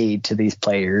being paid to these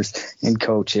players and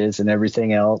coaches and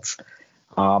everything else.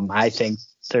 I think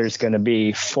there's going to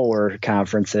be 4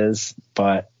 conferences,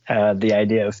 but the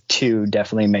idea of 2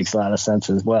 definitely makes a lot of sense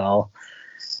as well.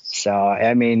 So,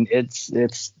 I mean, it's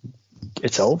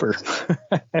over.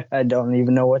 I don't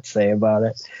even know what to say about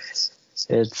it.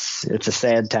 It's a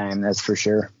sad time, that's for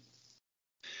sure.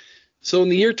 So in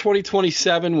the year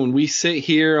 2027, when we sit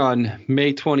here on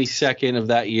May 22nd of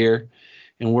that year,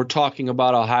 and we're talking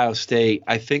about Ohio State,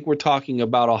 I think we're talking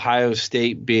about Ohio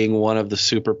State being one of the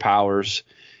superpowers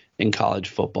in college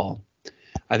football.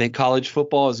 I think college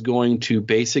football is going to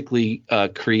basically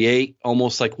create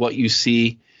almost like what you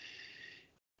see,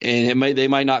 and they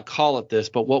might not call it this,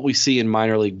 but what we see in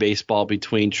minor league baseball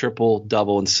between triple,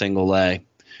 double, and single A.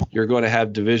 You're going to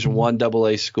have Division I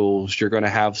AA schools. You're going to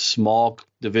have small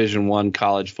Division I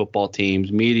college football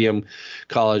teams, medium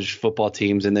college football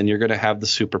teams, and then you're going to have the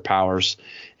superpowers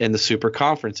and the super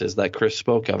conferences that Chris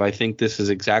spoke of. I think this is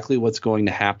exactly what's going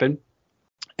to happen.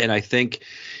 And I think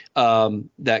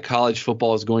that college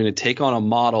football is going to take on a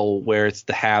model where it's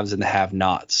the haves and the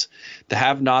have-nots. The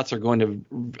have-nots are going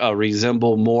to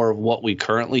resemble more of what we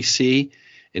currently see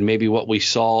and maybe what we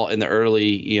saw in the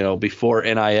early, before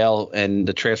NIL and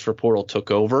the transfer portal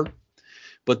took over.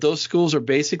 But those schools are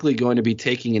basically going to be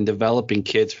taking and developing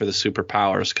kids for the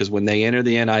superpowers, because when they enter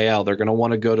the NIL, they're going to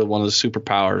want to go to one of the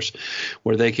superpowers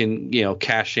where they can,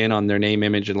 cash in on their name,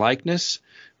 image, and likeness,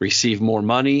 receive more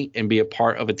money, and be a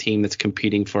part of a team that's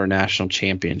competing for a national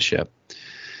championship.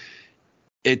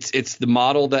 It's the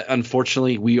model that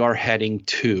unfortunately we are heading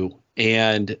to.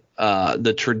 And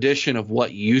the tradition of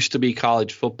what used to be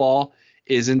college football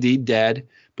is indeed dead,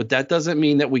 but that doesn't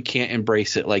mean that we can't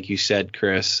embrace it, like you said,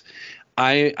 Chris.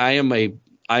 I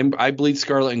bleed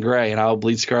scarlet and gray, and I'll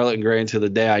bleed scarlet and gray until the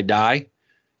day I die.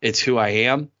 It's who I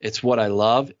am. It's what I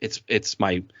love. It's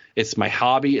my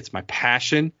hobby. It's my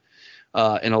passion.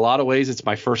 In a lot of ways, it's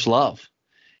my first love,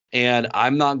 and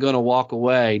I'm not going to walk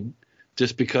away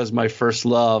just because my first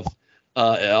love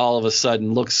all of a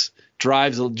sudden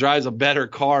drives a better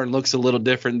car and looks a little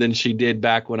different than she did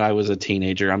back when I was a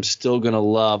teenager. I'm still going to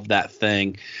love that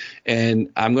thing,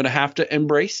 and I'm going to have to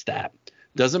embrace that.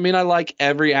 Doesn't mean I like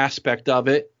every aspect of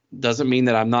it. Doesn't mean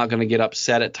that I'm not going to get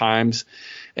upset at times.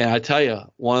 And I tell you,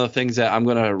 one of the things that I'm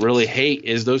going to really hate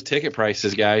is those ticket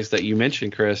prices, guys, that you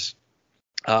mentioned, Chris.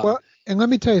 And let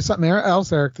me tell you something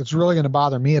else, Eric, that's really going to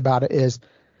bother me about it is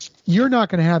you're not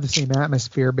going to have the same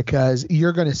atmosphere because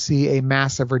you're going to see a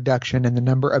massive reduction in the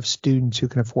number of students who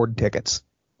can afford tickets.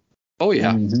 Oh,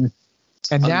 yeah. Mm-hmm.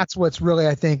 And that's what's really,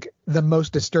 I think, the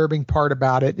most disturbing part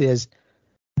about it is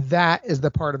that is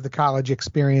the part of the college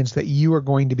experience that you are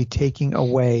going to be taking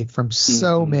away from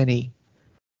so many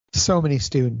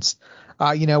students.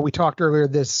 We talked earlier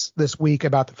this week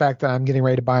about the fact that I'm getting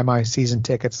ready to buy my season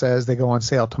tickets as they go on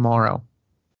sale tomorrow.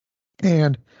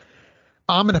 And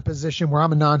I'm in a position where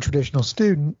I'm a non-traditional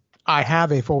student. I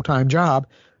have a full-time job,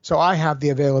 so I have the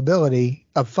availability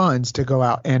of funds to go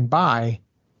out and buy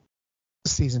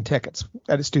season tickets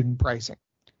at a student pricing.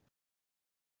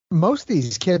 Most of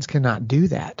these kids cannot do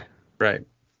that. Right.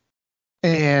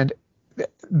 And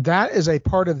that is a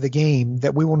part of the game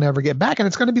that we will never get back. And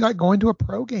it's going to be like going to a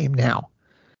pro game now.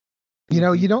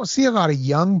 You don't see a lot of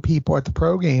young people at the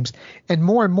pro games, and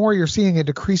more you're seeing a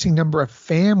decreasing number of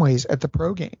families at the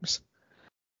pro games.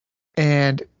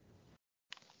 And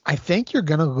I think you're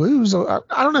going to lose. I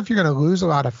don't know if you're going to lose a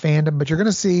lot of fandom, but you're going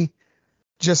to see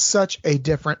just such a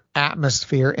different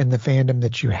atmosphere in the fandom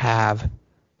that you have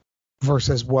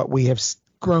versus what we have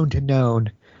grown to know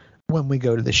when we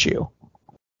go to the shoe.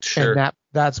 Sure. And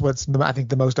that's what's, I think,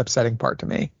 the most upsetting part to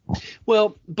me.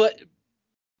 Well, but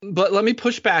let me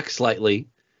push back slightly.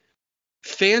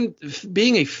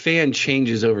 Being a fan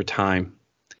changes over time.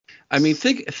 I mean,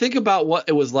 think about what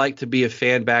it was like to be a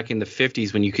fan back in the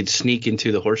 50s when you could sneak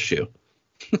into the horseshoe.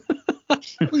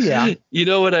 Yeah. You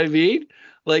know what I mean?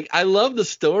 Like, I love the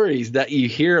stories that you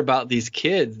hear about these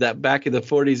kids that back in the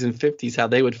 40s and 50s, how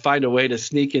they would find a way to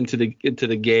sneak into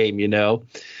the game,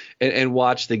 and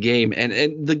watch the game.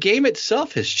 And the game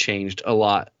itself has changed a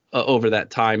lot over that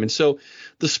time. And so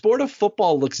the sport of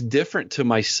football looks different to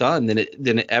my son than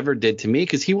it ever did to me,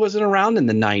 because he wasn't around in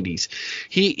the 90s.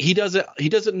 He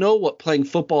doesn't know what playing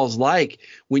football is like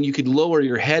when you could lower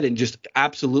your head and just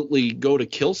absolutely go to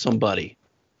kill somebody,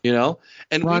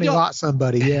 and Ronnie Lott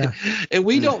somebody, yeah. And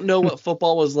we don't know what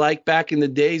football was like back in the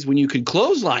days when you could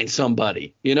clothesline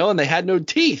somebody, and they had no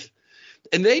teeth.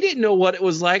 And they didn't know what it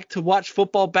was like to watch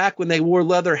football back when they wore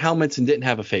leather helmets and didn't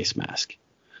have a face mask.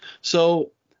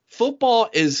 So football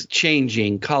is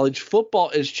changing, college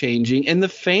football is changing, and the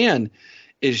fan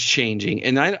is changing.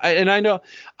 And I know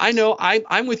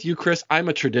I'm with you, Chris. I'm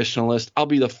a traditionalist. I'll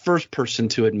be the first person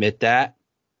to admit that.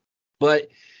 But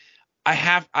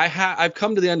I've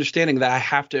come to the understanding that I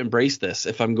have to embrace this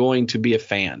if I'm going to be a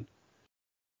fan.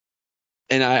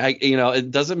 And it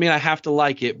doesn't mean I have to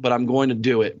like it, but I'm going to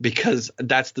do it because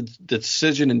that's the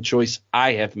decision and choice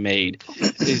I have made,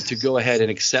 is to go ahead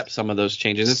and accept some of those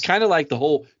changes. It's kind of like the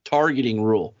whole targeting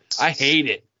rule. I hate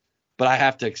it, but I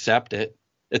have to accept it.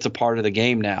 It's a part of the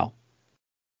game now.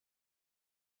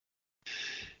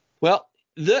 Well,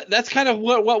 that's kind of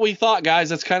what we thought, guys.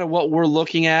 That's kind of what we're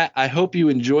looking at. I hope you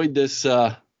enjoyed this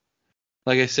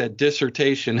like I said,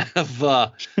 dissertation of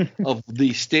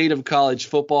the state of college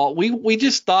football. We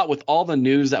just thought, with all the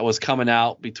news that was coming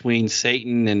out between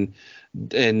Satan and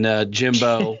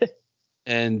Jimbo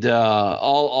and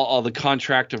all the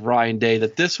contract of Ryan Day,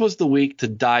 that this was the week to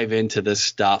dive into this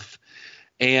stuff.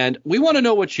 And we want to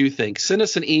know what you think. Send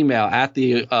us an email at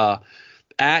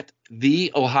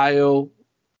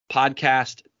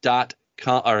theohiopodcast.com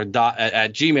or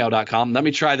at gmail.com. Let me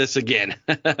try this again.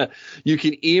 You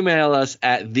can email us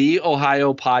at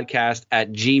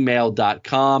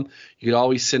theohiopodcast@gmail.com. You can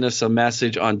always send us a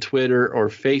message on Twitter or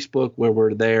Facebook, where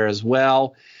we're there as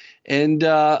well. And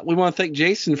we want to thank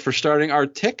Jason for starting our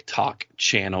TikTok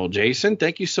channel. Jason,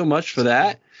 thank you so much for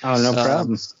that. Oh, no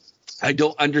problem. I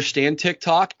don't understand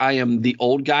TikTok. I am the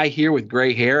old guy here with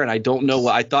gray hair, and I don't know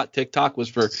what I thought TikTok was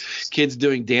for kids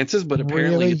doing dances, but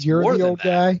apparently it's you're more the than old that.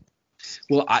 guy.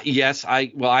 Well,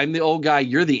 I'm the old guy.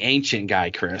 You're the ancient guy,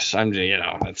 Chris.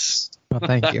 That's. Well,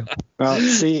 thank you. Well,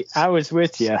 see, I was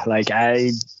with you. Like,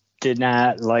 I did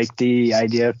not like the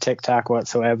idea of TikTok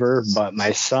whatsoever, but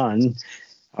my son,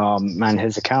 on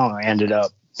his account, ended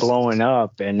up blowing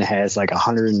up and has like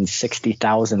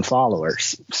 160,000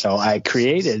 followers. So I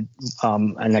created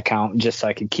an account just so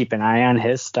I could keep an eye on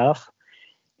his stuff.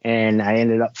 And I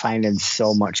ended up finding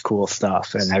so much cool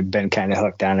stuff, and I've been kind of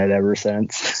hooked on it ever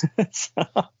since. So,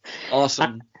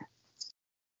 awesome.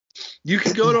 You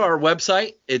can go to our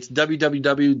website. It's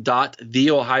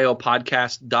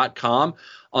www.theohiopodcast.com.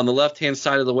 On the left-hand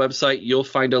side of the website, you'll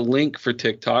find a link for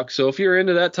TikTok. So if you're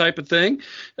into that type of thing,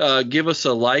 give us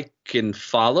a like and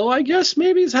follow, I guess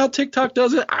maybe is how TikTok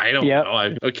does it. I don't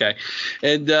know. Okay.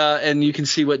 And you can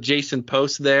see what Jason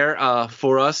posts there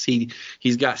for us.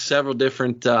 He's got several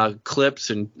different clips,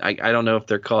 and I don't know if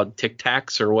they're called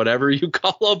TikToks or whatever you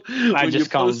call them. I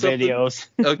just call them videos.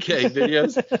 Okay,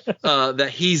 videos that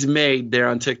he's made there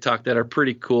on TikTok that are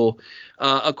pretty cool.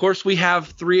 Of course, we have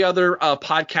 3 other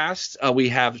podcasts. We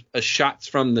have Shots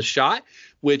from the Shot,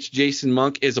 which Jason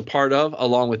Monk is a part of,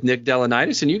 along with Nick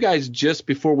Delanitis. And you guys, just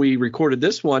before we recorded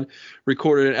this one,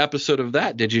 recorded an episode of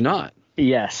that, did you not?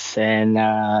 Yes, and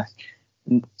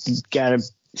got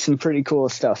some pretty cool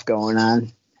stuff going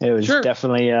on. It was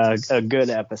definitely a good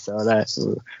episode.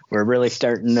 We're really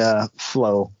starting to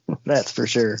flow, that's for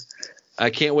sure. I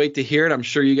can't wait to hear it. I'm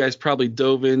sure you guys probably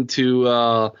dove into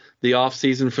the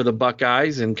offseason for the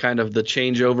Buckeyes and kind of the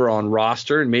changeover on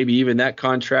roster, and maybe even that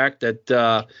contract that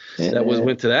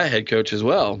went to that head coach as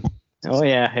well. Oh,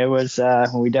 yeah. It was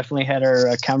we definitely had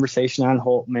our conversation on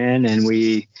Holtman, and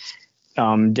we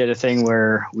did a thing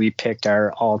where we picked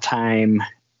our all-time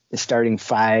starting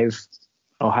 5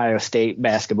 Ohio State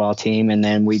basketball team, and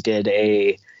then we did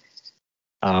a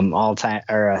all-time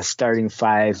or a starting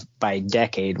 5 by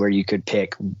decade, where you could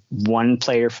pick one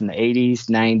player from the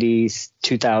 80s, 90s,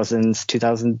 2000s,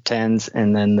 2010s,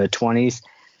 and then the 20s,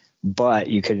 but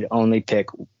you could only pick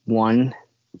one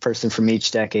person from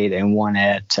each decade and one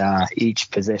at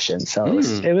each position. So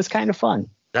it was kind of fun.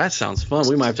 That sounds fun.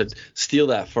 We might have to steal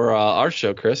that for our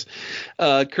show, Chris.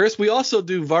 Chris, we also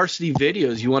do varsity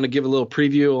videos. You want to give a little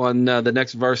preview on the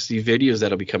next varsity videos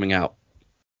that'll be coming out?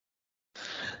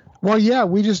 Well, yeah,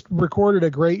 we just recorded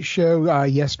a great show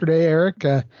yesterday, Eric.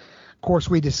 Of course,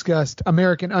 we discussed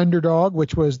American Underdog,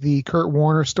 which was the Kurt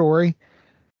Warner story.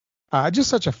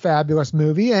 Just such a fabulous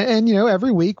movie. And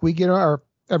every week we get or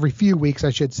every few weeks,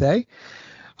 I should say,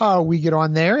 we get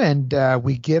on there and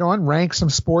we get on rank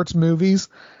some sports movies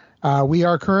We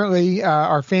are currently,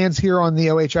 our fans here on the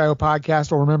OHIO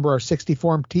podcast will remember our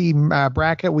 60-form team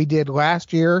bracket we did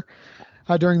last year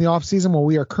during the offseason. Well,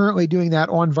 we are currently doing that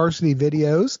on Varsity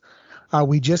Videos.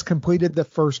 We just completed the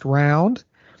first round,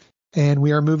 and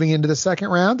we are moving into the second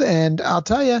round. And I'll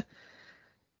tell you,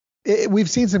 we've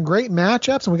seen some great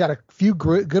matchups, and we got a few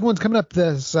good ones coming up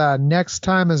this next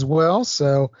time as well.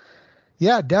 So,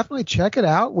 yeah, definitely check it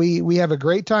out. We have a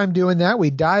great time doing that.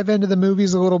 We dive into the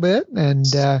movies a little bit, and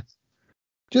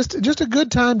just a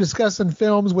good time discussing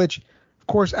films, which, of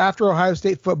course, after Ohio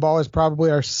State football is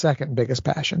probably our second biggest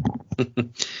passion.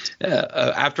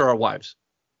 After our wives.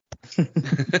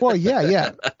 Well,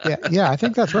 yeah. I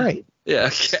think that's right.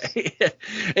 Yeah, okay.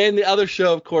 And the other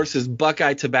show, of course, is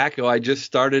Buckeye Tobacco. I just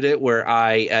started it where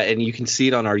and you can see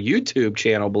it on our YouTube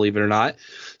channel, believe it or not,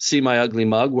 See My Ugly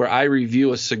Mug, where I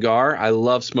review a cigar. I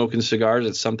love smoking cigars.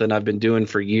 It's something I've been doing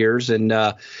for years. And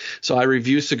so I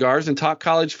review cigars and talk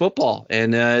college football.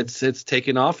 And it's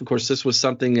taken off. Of course, this was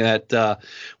something that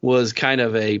was kind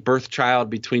of a birth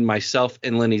child between myself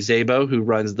and Lenny Szabo, who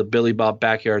runs the Billy Bob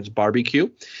Backyards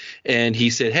Barbecue. And he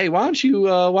said, hey, why don't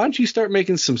you start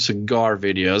making some cigar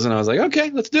videos? And I was like, okay,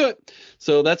 let's do it.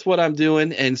 So that's what I'm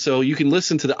doing. And so you can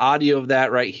listen to the audio of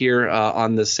that right here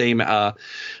on the same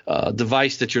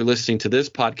device that you're listening to this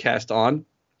podcast on.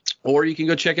 Or you can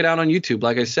go check it out on YouTube,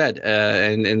 like I said,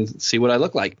 and see what I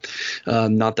look like.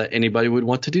 Not that anybody would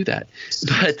want to do that.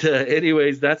 But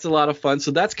anyways, that's a lot of fun.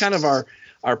 So that's kind of our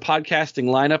podcasting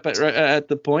lineup at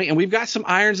the point. And we've got some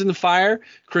irons in the fire.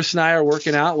 Chris and I are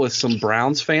working out with some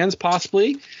Browns fans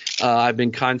possibly. I've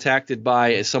been contacted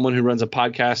by someone who runs a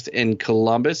podcast in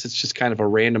Columbus. It's just kind of a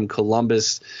random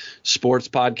Columbus sports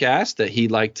podcast that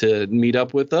he'd like to meet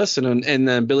up with us. And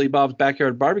then Billy Bob's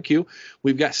Backyard Barbecue,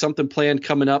 we've got something planned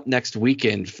coming up next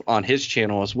weekend on his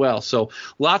channel as well. So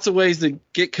lots of ways to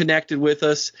get connected with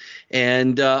us.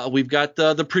 And we've got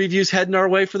the previews heading our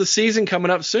way for the season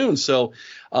coming up soon. So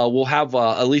we'll have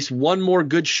at least one more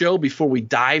good show before we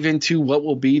dive into what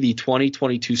will be the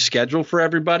 2022 schedule for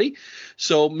everybody.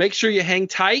 So make sure you hang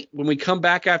tight. When we come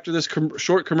back after this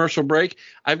short commercial break,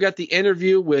 I've got the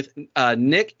interview with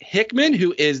Nick Hickman,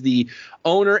 who is the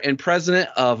owner and president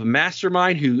of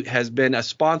Mastermind, who has been a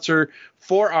sponsor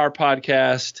for our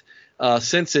podcast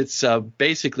since its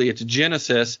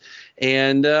genesis,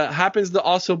 and happens to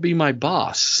also be my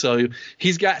boss. So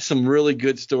he's got some really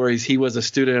good stories. He was a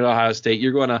student at Ohio State.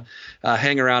 You're going to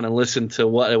hang around and listen to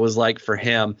what it was like for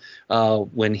him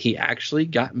when he actually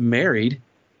got married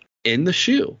in the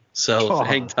shoe. So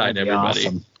hang tight, everybody.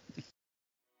 Awesome.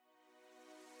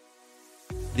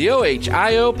 The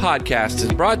OHIO podcast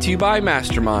is brought to you by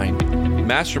Mastermind.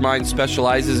 Mastermind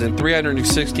specializes in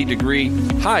 360-degree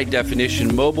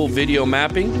high-definition mobile video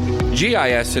mapping,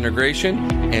 GIS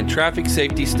integration, and traffic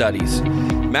safety studies.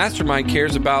 Mastermind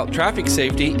cares about traffic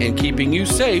safety and keeping you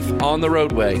safe on the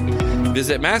roadway.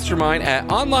 Visit Mastermind at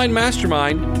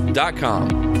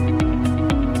onlinemastermind.com.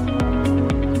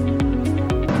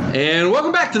 And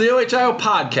welcome back to the OHIO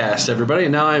podcast, everybody.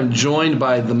 And now I'm joined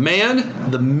by the man,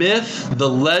 the myth, the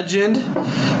legend,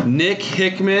 Nick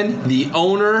Hickman, the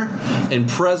owner and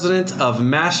president of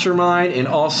Mastermind, and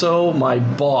also my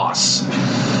boss.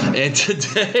 And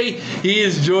today he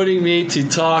is joining me to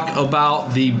talk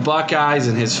about the Buckeyes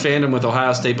and his fandom with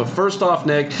Ohio State. But first off,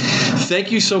 Nick,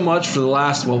 thank you so much for the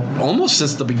last, almost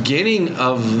since the beginning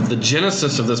of the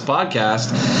genesis of this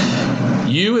podcast.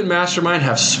 You and Mastermind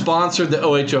have sponsored the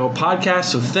OHIO podcast,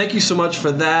 so thank you so much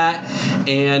for that.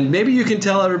 And maybe you can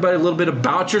tell everybody a little bit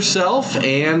about yourself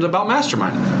and about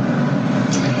Mastermind.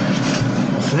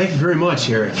 Thank you very much,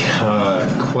 Eric.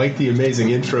 Quite the amazing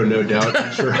intro, no doubt.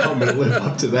 Not sure how I'm going to live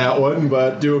up to that one,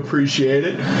 but do appreciate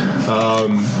it.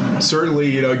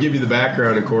 Certainly, give you the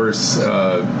background, of course.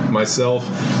 Myself,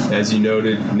 as you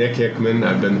noted, Nick Hickman.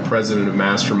 I've been the president of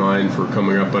Mastermind for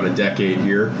coming up on a decade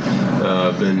here.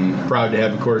 I've been proud to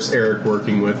have, of course, Eric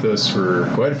working with us for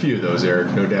quite a few of those,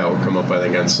 Eric, no doubt. We'll come up, I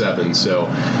think, on 7. So,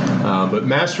 but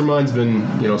Mastermind's been,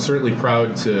 certainly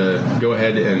proud to go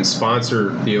ahead and sponsor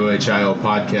the OHIO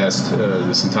podcast.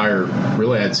 This entire,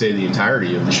 really, I'd say the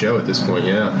entirety of the show at this point,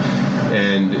 yeah.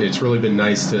 And it's really been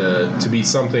nice to be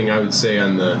something, I would say,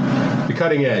 on the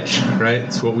cutting edge, right?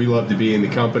 It's what we love to be in the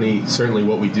company, certainly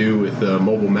what we do with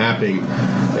mobile mapping.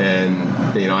 And,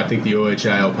 I think the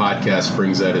OHIO podcast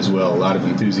brings that as well. A lot of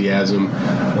enthusiasm,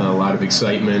 a lot of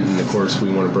excitement. And, of course,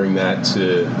 we want to bring that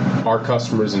to our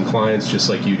customers and clients just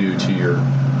like you do to your,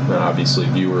 obviously,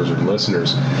 viewers and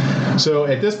listeners. So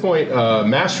at this point,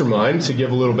 Mastermind, to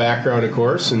give a little background, of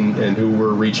course, and who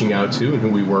we're reaching out to and who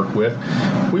we work with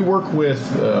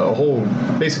a whole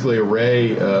basically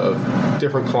array of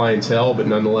different clientele, but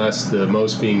nonetheless the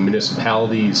most being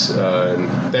municipalities. And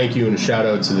thank you and a shout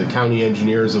out to the county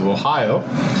engineers of Ohio,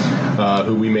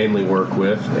 who we mainly work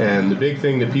with. And the big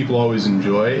thing that people always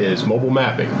enjoy is mobile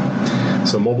mapping.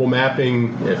 So mobile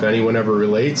mapping, if anyone ever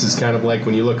relates, is kind of like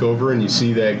when you look over and you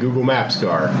see that Google Maps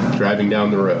car driving down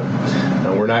the road.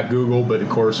 Now, we're not Google, but of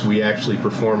course we actually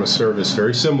perform a service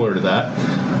very similar to that.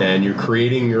 And you're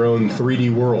creating your own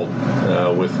 3D world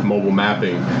with mobile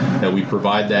mapping. And we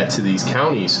provide that to these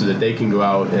counties so that they can go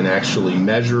out and actually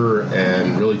measure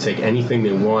and really take anything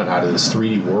they want out of this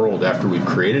 3D world after we've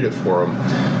created it for them.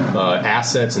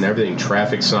 Assets and everything,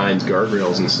 traffic signs,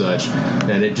 guardrails and such.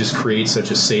 And it just creates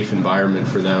such a safe environment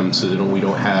for them so that we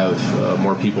don't have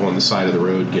more people on the side of the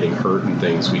road getting hurt and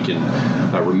things. We can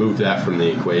remove that from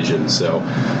the equation. So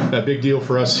a big deal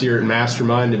for us here at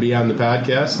Mastermind to be on the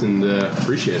podcast, and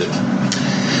appreciate it.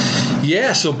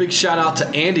 Yeah, so big shout out to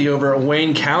Andy over at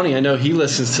Wayne County. I know he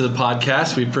listens to the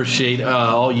podcast. We appreciate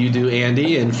all you do,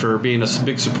 Andy, and for being a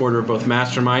big supporter of both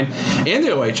Mastermind and the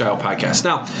OHIO podcast.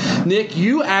 Now, Nick,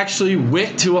 you actually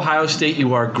went to Ohio State.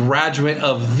 You are a graduate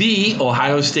of the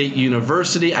Ohio State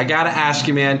University. I got to ask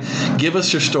you, man, give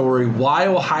us your story. Why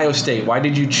Ohio State? Why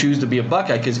did you choose to be a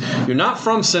Buckeye? Because you're not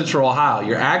from Central Ohio.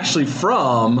 You're actually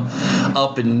from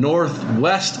up in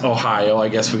Northwest Ohio, I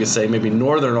guess we could say, maybe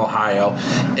Northern Ohio.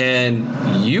 And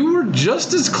you were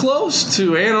just as close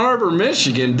to Ann Arbor,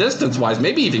 Michigan, distance-wise,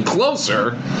 maybe even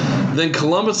closer than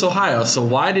Columbus, Ohio. So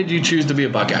why did you choose to be a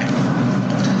Buckeye?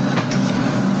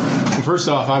 First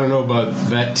off, I don't know about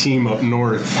that team up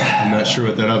north. I'm not sure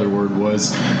what that other word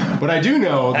was. But I do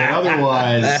know that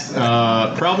otherwise,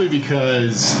 probably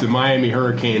because the Miami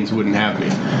Hurricanes wouldn't have me.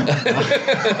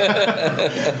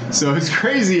 So as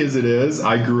crazy as it is,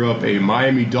 I grew up a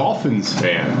Miami Dolphins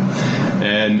fan.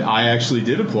 And I actually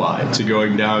did apply to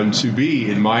going down to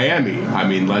be in Miami. I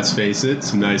mean, let's face it,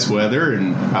 some nice weather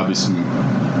and probably some,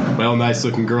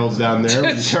 nice-looking girls down there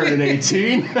when you turn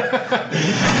 18.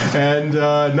 And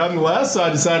nonetheless,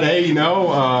 I decided, hey,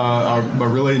 I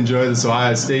really enjoy this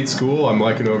Ohio State school. I'm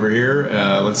liking over here.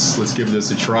 Let's give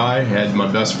this a try. Had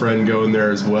my best friend going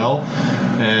there as well.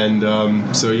 And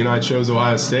so I chose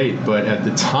Ohio State. But at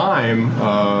the time,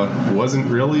 wasn't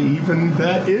really even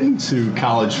that into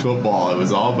college football. It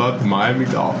was all about the Miami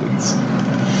Dolphins.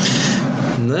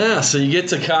 Yeah, so you get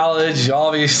to college,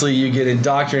 obviously you get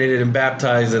indoctrinated and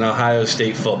baptized in Ohio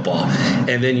State football.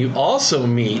 And then you also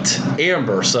meet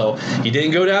Amber. So you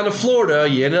didn't go down to Florida,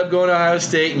 you ended up going to Ohio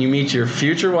State and you meet your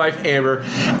future wife, Amber.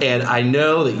 And I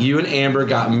know that you and Amber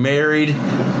got married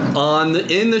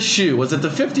in the shoe. Was it the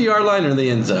 50-yard line or the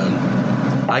end zone?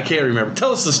 I can't remember.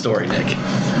 Tell us the story, Nick.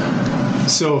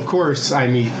 So, of course, I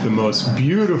meet the most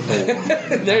beautiful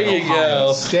there you Ohio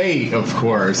go. State, of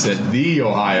course, at the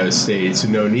Ohio State, so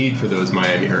no need for those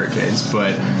Miami Hurricanes.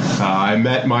 But I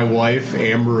met my wife,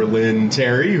 Amber Lynn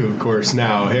Terry, who, of course,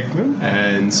 now Hickman.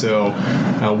 And so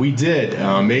we did.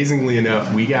 Amazingly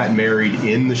enough, we got married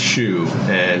in the shoe.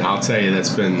 And I'll tell you, that's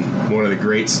been one of the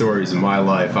great stories of my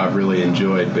life I've really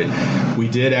enjoyed. But we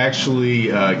did actually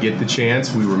get the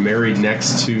chance. We were married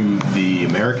next to the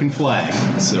American flag.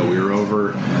 So we were over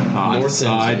on the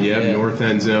side, north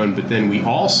end zone. But then we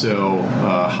also,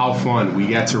 how fun, we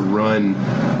got to run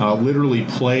literally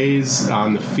plays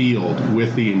on the field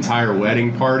with the entire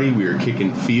wedding party. We were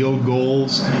kicking field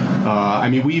goals.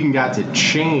 We even got to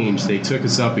change. They took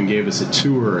us up and gave us a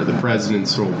tour of the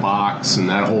president's little box and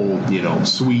that whole,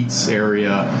 suites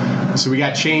area. So we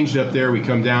got changed up there. We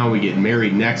come down, we get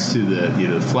married next to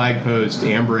the flag post.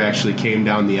 Amber actually came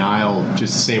down the aisle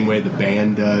just the same way the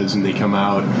band does when they come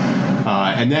out.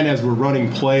 And then as we're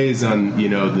running plays on,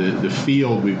 the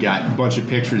field, we've got a bunch of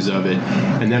pictures of it.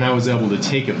 And then I was able to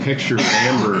take a picture of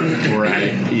Amber where I,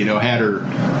 had her,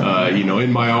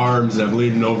 in my arms. I'm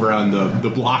leaning over on the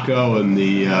block O and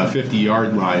the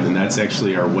 50-yard line. And that's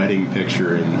actually our wedding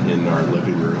picture in our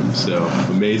living room. So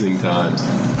amazing times.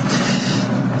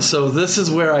 So this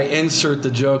is where I insert the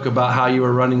joke about how you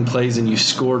were running plays and you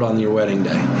scored on your wedding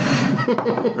day.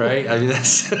 Right? I mean,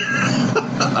 that's...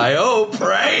 I hope,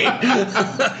 right?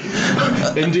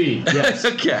 Indeed, yes.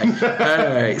 Okay.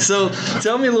 All right. So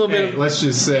tell me a little bit... Let's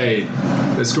just say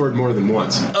they scored more than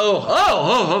once.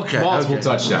 Oh, okay. Multiple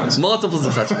touchdowns. Multiple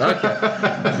touchdowns.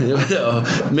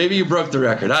 Okay. Maybe you broke the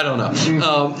record. I don't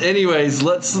know. Anyways,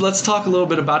 let's talk a little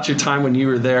bit about your time when you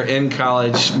were there in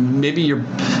college. Maybe your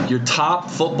top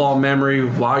football memory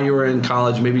while you were in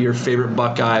college. Maybe your favorite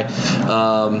Buckeye.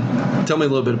 Tell me a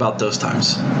little bit about those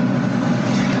times.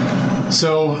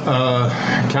 So,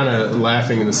 kind of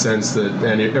laughing in the sense that,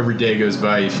 and every day goes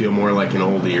by, you feel more like an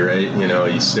oldie, right? You know,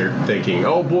 you start thinking,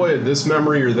 oh boy, this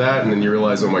memory or that, and then you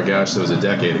realize, oh my gosh, that was a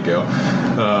decade ago.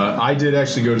 I did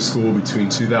actually go to school between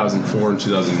 2004 and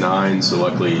 2009, so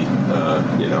luckily,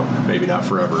 you know, maybe not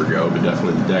forever ago, but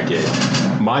definitely a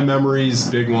decade. My memories,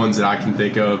 big ones that I can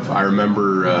think of, I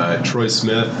remember Troy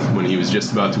Smith when he was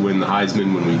just about to win the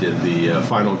Heisman when we did the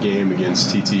final game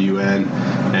against TTUN,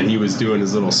 and he was doing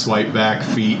his little swipe back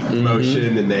feet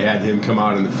motion, and they had him come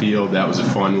out in the field. That was a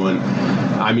fun one.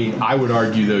 I mean, I would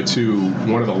argue, though, too,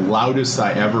 one of the loudest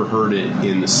I ever heard it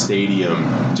in the stadium,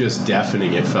 just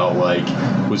deafening it felt like,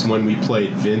 was when we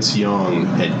played Vince Young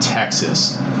at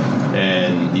Texas.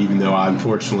 And even though,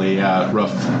 unfortunately,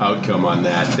 rough outcome on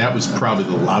that, that was probably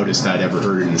the loudest I'd ever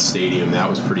heard it in the stadium. That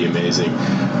was pretty amazing.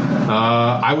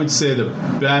 I would say the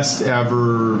best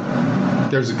ever,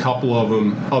 there's a couple of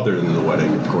them, other than the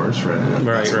wedding, of course, right?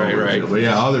 Right. But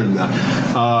yeah, other than that,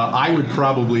 I would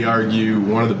probably argue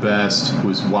one of the best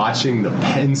was watching the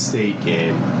Penn State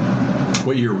game.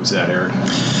 What year was that, Eric?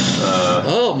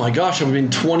 Oh my gosh, I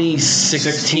mean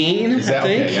 2016. Is that I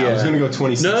think? Okay? Yeah, I was going to go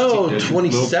 2016. No,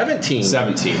 2017.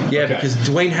 17. Yeah, okay. Because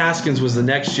Dwayne Haskins was the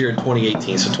next year in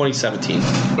 2018, so 2017.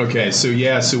 Okay, so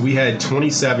we had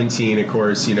 2017. Of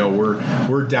course, you know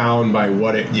we're down by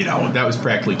that was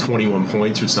practically 21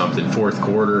 points or something, fourth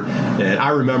quarter, and I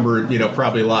remember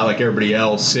probably a lot like everybody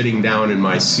else sitting down in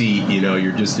my seat.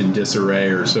 You're just in disarray,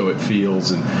 or so it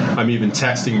feels, and I'm even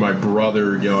texting my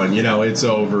brother, going, it's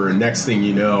over, and next thing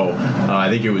you know, I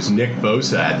think it was Nick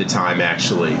Bosa at the time,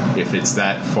 actually, if it's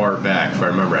that far back, if I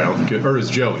remember. I don't think it was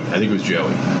Joey. I think it was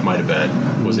Joey. Might have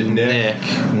been. Was it Nick?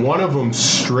 One of them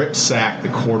strip sacked the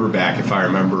quarterback, if I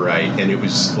remember right, and it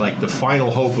was like the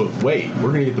final hope of, wait,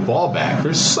 we're going to get the ball back.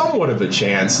 There's somewhat of a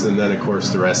chance, and then, of course,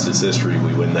 the rest is history.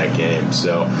 We win that game.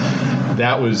 So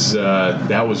that was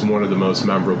one of the most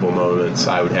memorable moments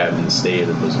I would have in the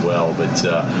stadium as well. But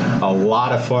a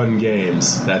lot of fun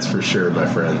games, that's for sure, my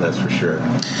friend. That's for sure.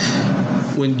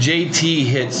 When JT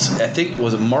hits, I think,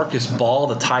 was it Marcus Ball,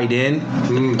 the tight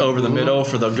end, over the middle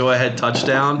for the go-ahead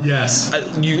touchdown? Yes. I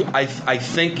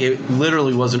think it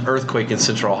literally was an earthquake in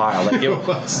Central Ohio.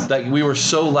 Like we were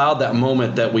so loud that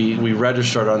moment that we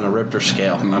registered on the Richter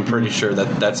scale. I'm pretty sure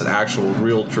that's an actual,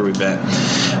 real, true event.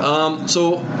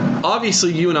 So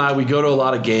obviously, you and I, we go to a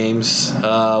lot of games.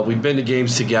 We've been to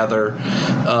games together.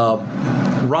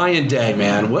 Ryan Day,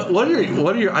 man, what are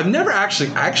your? I've never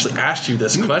actually asked you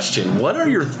this question. What are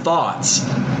your thoughts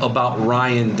about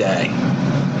Ryan Day?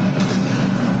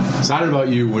 So I don't know about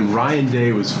you, when Ryan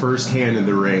Day was first handed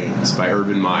the reins by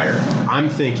Urban Meyer, I'm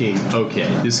thinking, okay,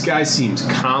 this guy seems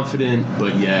confident,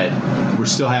 but yet we're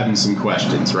still having some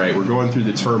questions, right? We're going through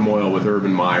the turmoil with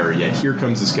Urban Meyer, yet here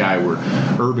comes this guy where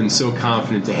Urban's so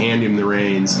confident to hand him the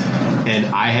reins, and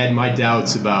I had my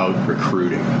doubts about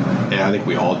recruiting. And I think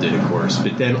we all did, of course.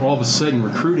 But then all of a sudden,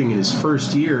 recruiting in his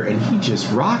first year, and he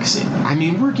just rocks it. I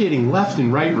mean, we're getting left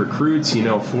and right recruits,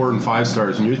 4 and 5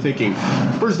 stars, and you're thinking,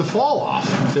 where's the fall off?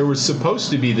 There was supposed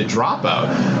to be the dropout.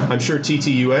 I'm sure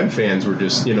TTUN fans were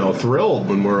just, thrilled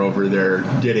when we're over there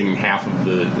getting half of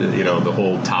the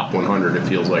whole top 100, it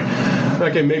feels like.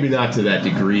 Okay, maybe not to that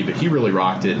degree, but he really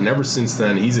rocked it. And ever since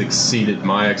then, he's exceeded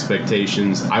my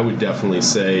expectations. I would definitely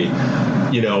say,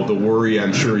 the worry,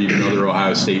 I'm sure even other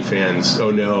Ohio State fans,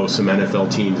 oh no, some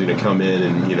NFL team's going to come in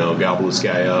and, gobble this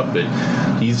guy up. But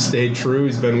he's stayed true.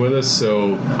 He's been with us.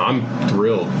 So I'm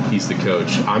thrilled he's the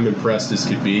coach. I'm impressed as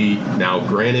could be. Now,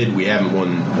 granted, we haven't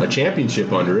won a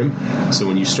championship under him. So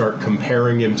when you start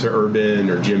comparing him to Urban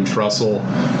or Jim Trussell,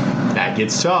 that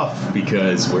gets tough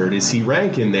because where does he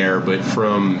rank in there? But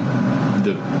from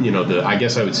I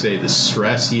guess I would say the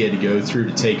stress he had to go through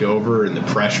to take over and the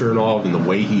pressure and all, and the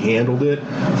way he handled it,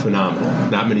 phenomenal.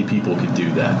 Not many people could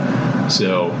do that.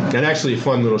 So, and actually a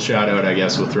fun little shout out, I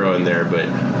guess we'll throw in there, but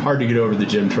hard to get over the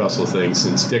Jim Trussell thing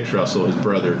since Dick Trussell, his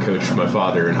brother, coached my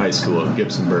father in high school at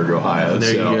Gibsonburg, Ohio. There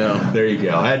you go. There you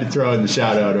go. I had to throw in the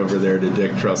shout out over there to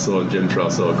Dick Trussell and Jim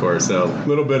Trussell, of course. So a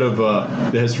little bit of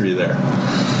the history there.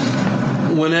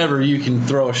 Whenever you can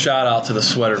throw a shout out to the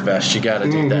sweater vest, you got to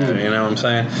do that. You know what I'm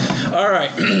saying? All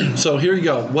right. So here you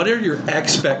go. What are your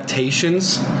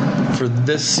expectations for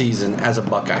this season as a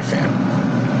Buckeye fan?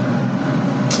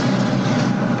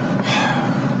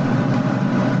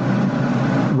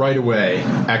 right away,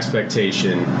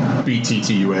 expectation, beat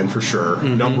TTUN for sure.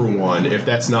 Mm-hmm. Number one, if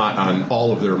that's not on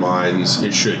all of their minds,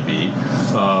 it should be.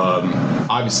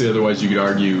 Obviously, otherwise you could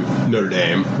argue Notre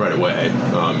Dame right away.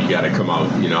 You got to come out,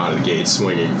 out of the gate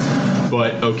swinging.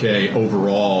 But okay,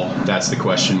 overall, that's the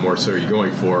question more so. Are you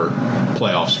going for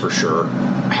playoffs for sure?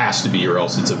 Has to be, or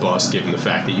else it's a bust, given the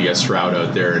fact that you got Stroud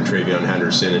out there and Travion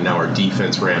Henderson, and now our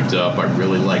defense ramped up. I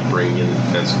really like bringing in the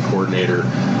defensive coordinator,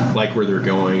 like where they're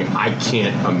going. I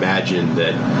can't imagine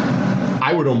that.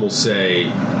 I would almost say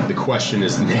the question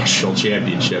is the national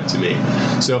championship to me.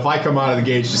 So if I come out of the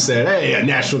gates just saying, hey, a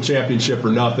national championship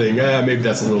or nothing, maybe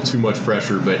that's a little too much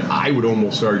pressure, but I would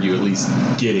almost argue at least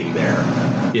getting there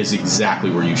is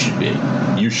exactly where you should be.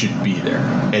 You should be there.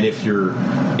 And if you're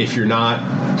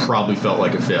not, probably felt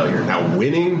like a failure. Now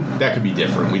winning, that could be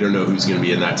different. We don't know who's going to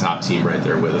be in that top team right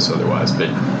there with us otherwise,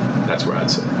 but that's where I'd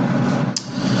say.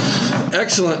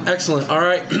 Excellent. All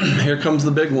right, here comes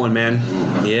the big one, man.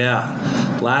 Yeah.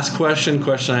 Last question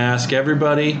I ask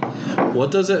everybody.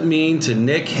 What does it mean to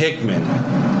Nick Hickman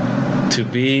to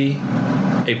be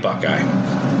a Buckeye?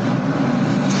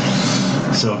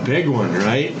 So a big one,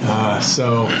 right?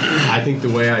 So I think the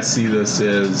way I see this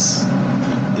is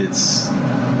it's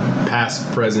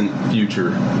past, present,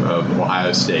 future of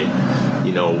Ohio State.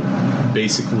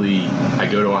 Basically, I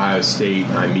go to Ohio State,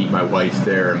 I meet my wife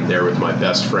there, I'm there with my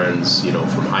best friends,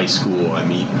 from high school. I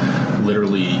meet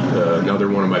literally another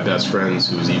one of my best friends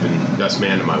who was even best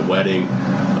man at my wedding,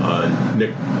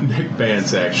 Nick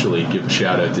Bance, actually, give a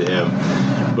shout out to him.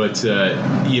 But,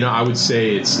 I would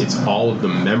say it's all of the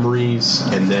memories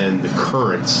and then the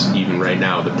currents, even right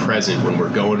now, the present, when we're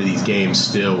going to these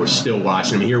games we're still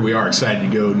watching them. Here we are, excited to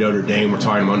go Notre Dame. We're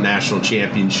talking about national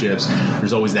championships.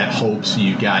 There's always that hope. So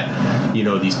you've got,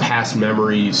 these past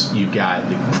memories. You've got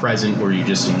the present where you're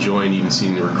just enjoying even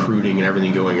seeing the recruiting and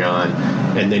everything going on.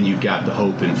 And then you've got the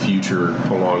hope and future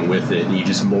along with it. And you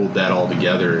just mold that all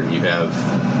together and you have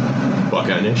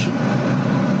Buckeye Nation.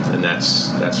 And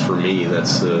that's for me.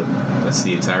 That's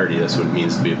the entirety. That's what it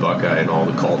means to be a Buckeye and all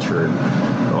the culture and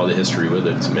all the history with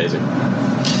it. It's amazing.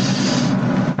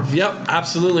 Yep,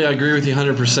 absolutely. I agree with you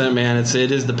 100%, man. It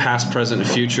is the past, present, and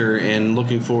future, and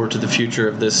looking forward to the future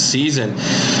of this season.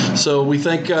 So we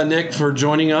thank Nick for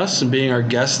joining us and being our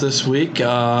guest this week,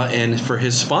 and for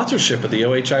his sponsorship of the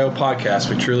OHIO podcast.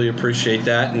 We truly appreciate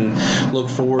that and look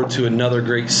forward to another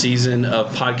great season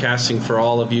of podcasting for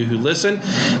all of you who listen.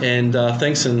 And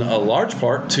thanks in a large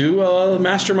part to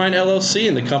Mastermind LLC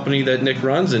and the company that Nick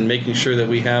runs, and making sure that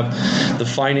we have the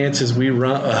finances we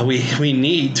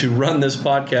need to run this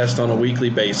podcast on a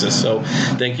weekly basis. So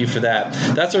thank you for that.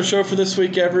 That's our show for this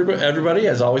week, everybody.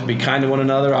 As always, be kind to one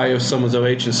another. I owe someone's OH,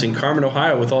 and sing Carmen,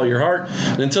 Ohio with all your heart.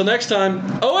 And until next time,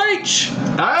 OH!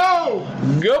 Oh!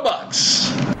 Go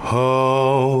Bucks!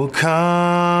 Oh,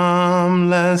 come,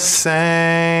 let's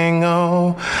sing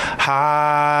Ohio's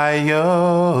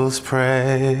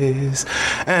praise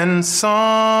and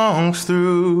songs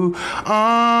through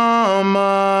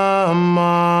alma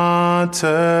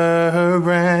mater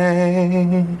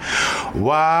reign,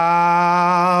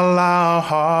 while our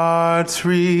hearts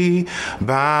rebounding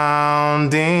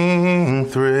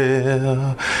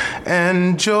thrill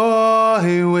and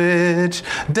joy which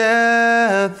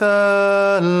death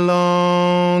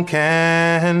alone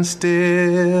can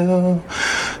still.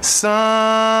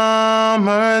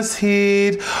 Summer's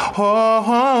heat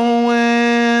or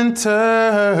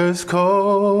winter's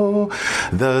cold,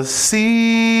 the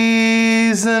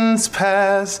seasons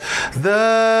pass,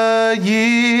 the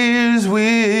years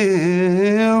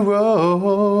will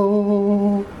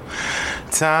roll.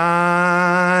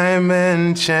 Time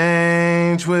and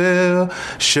change will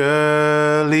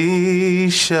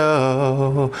surely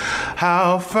show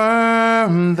how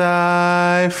firm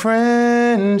thy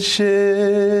friendship,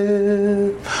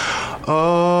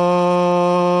 Ohio.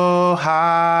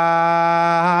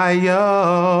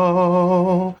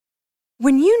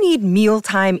 When you need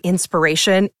mealtime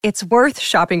inspiration, it's worth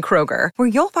shopping Kroger, where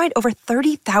you'll find over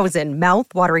 30,000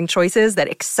 mouth-watering choices that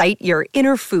excite your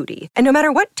inner foodie. And no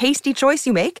matter what tasty choice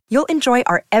you make, you'll enjoy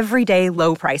our everyday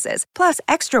low prices, plus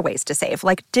extra ways to save,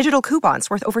 like digital coupons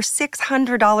worth over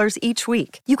 $600 each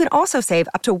week. You can also save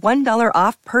up to $1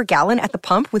 off per gallon at the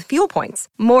pump with fuel points.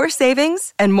 More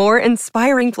savings and more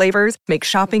inspiring flavors make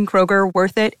shopping Kroger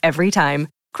worth it every time.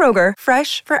 Kroger,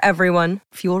 fresh for everyone.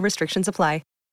 Fuel restrictions apply.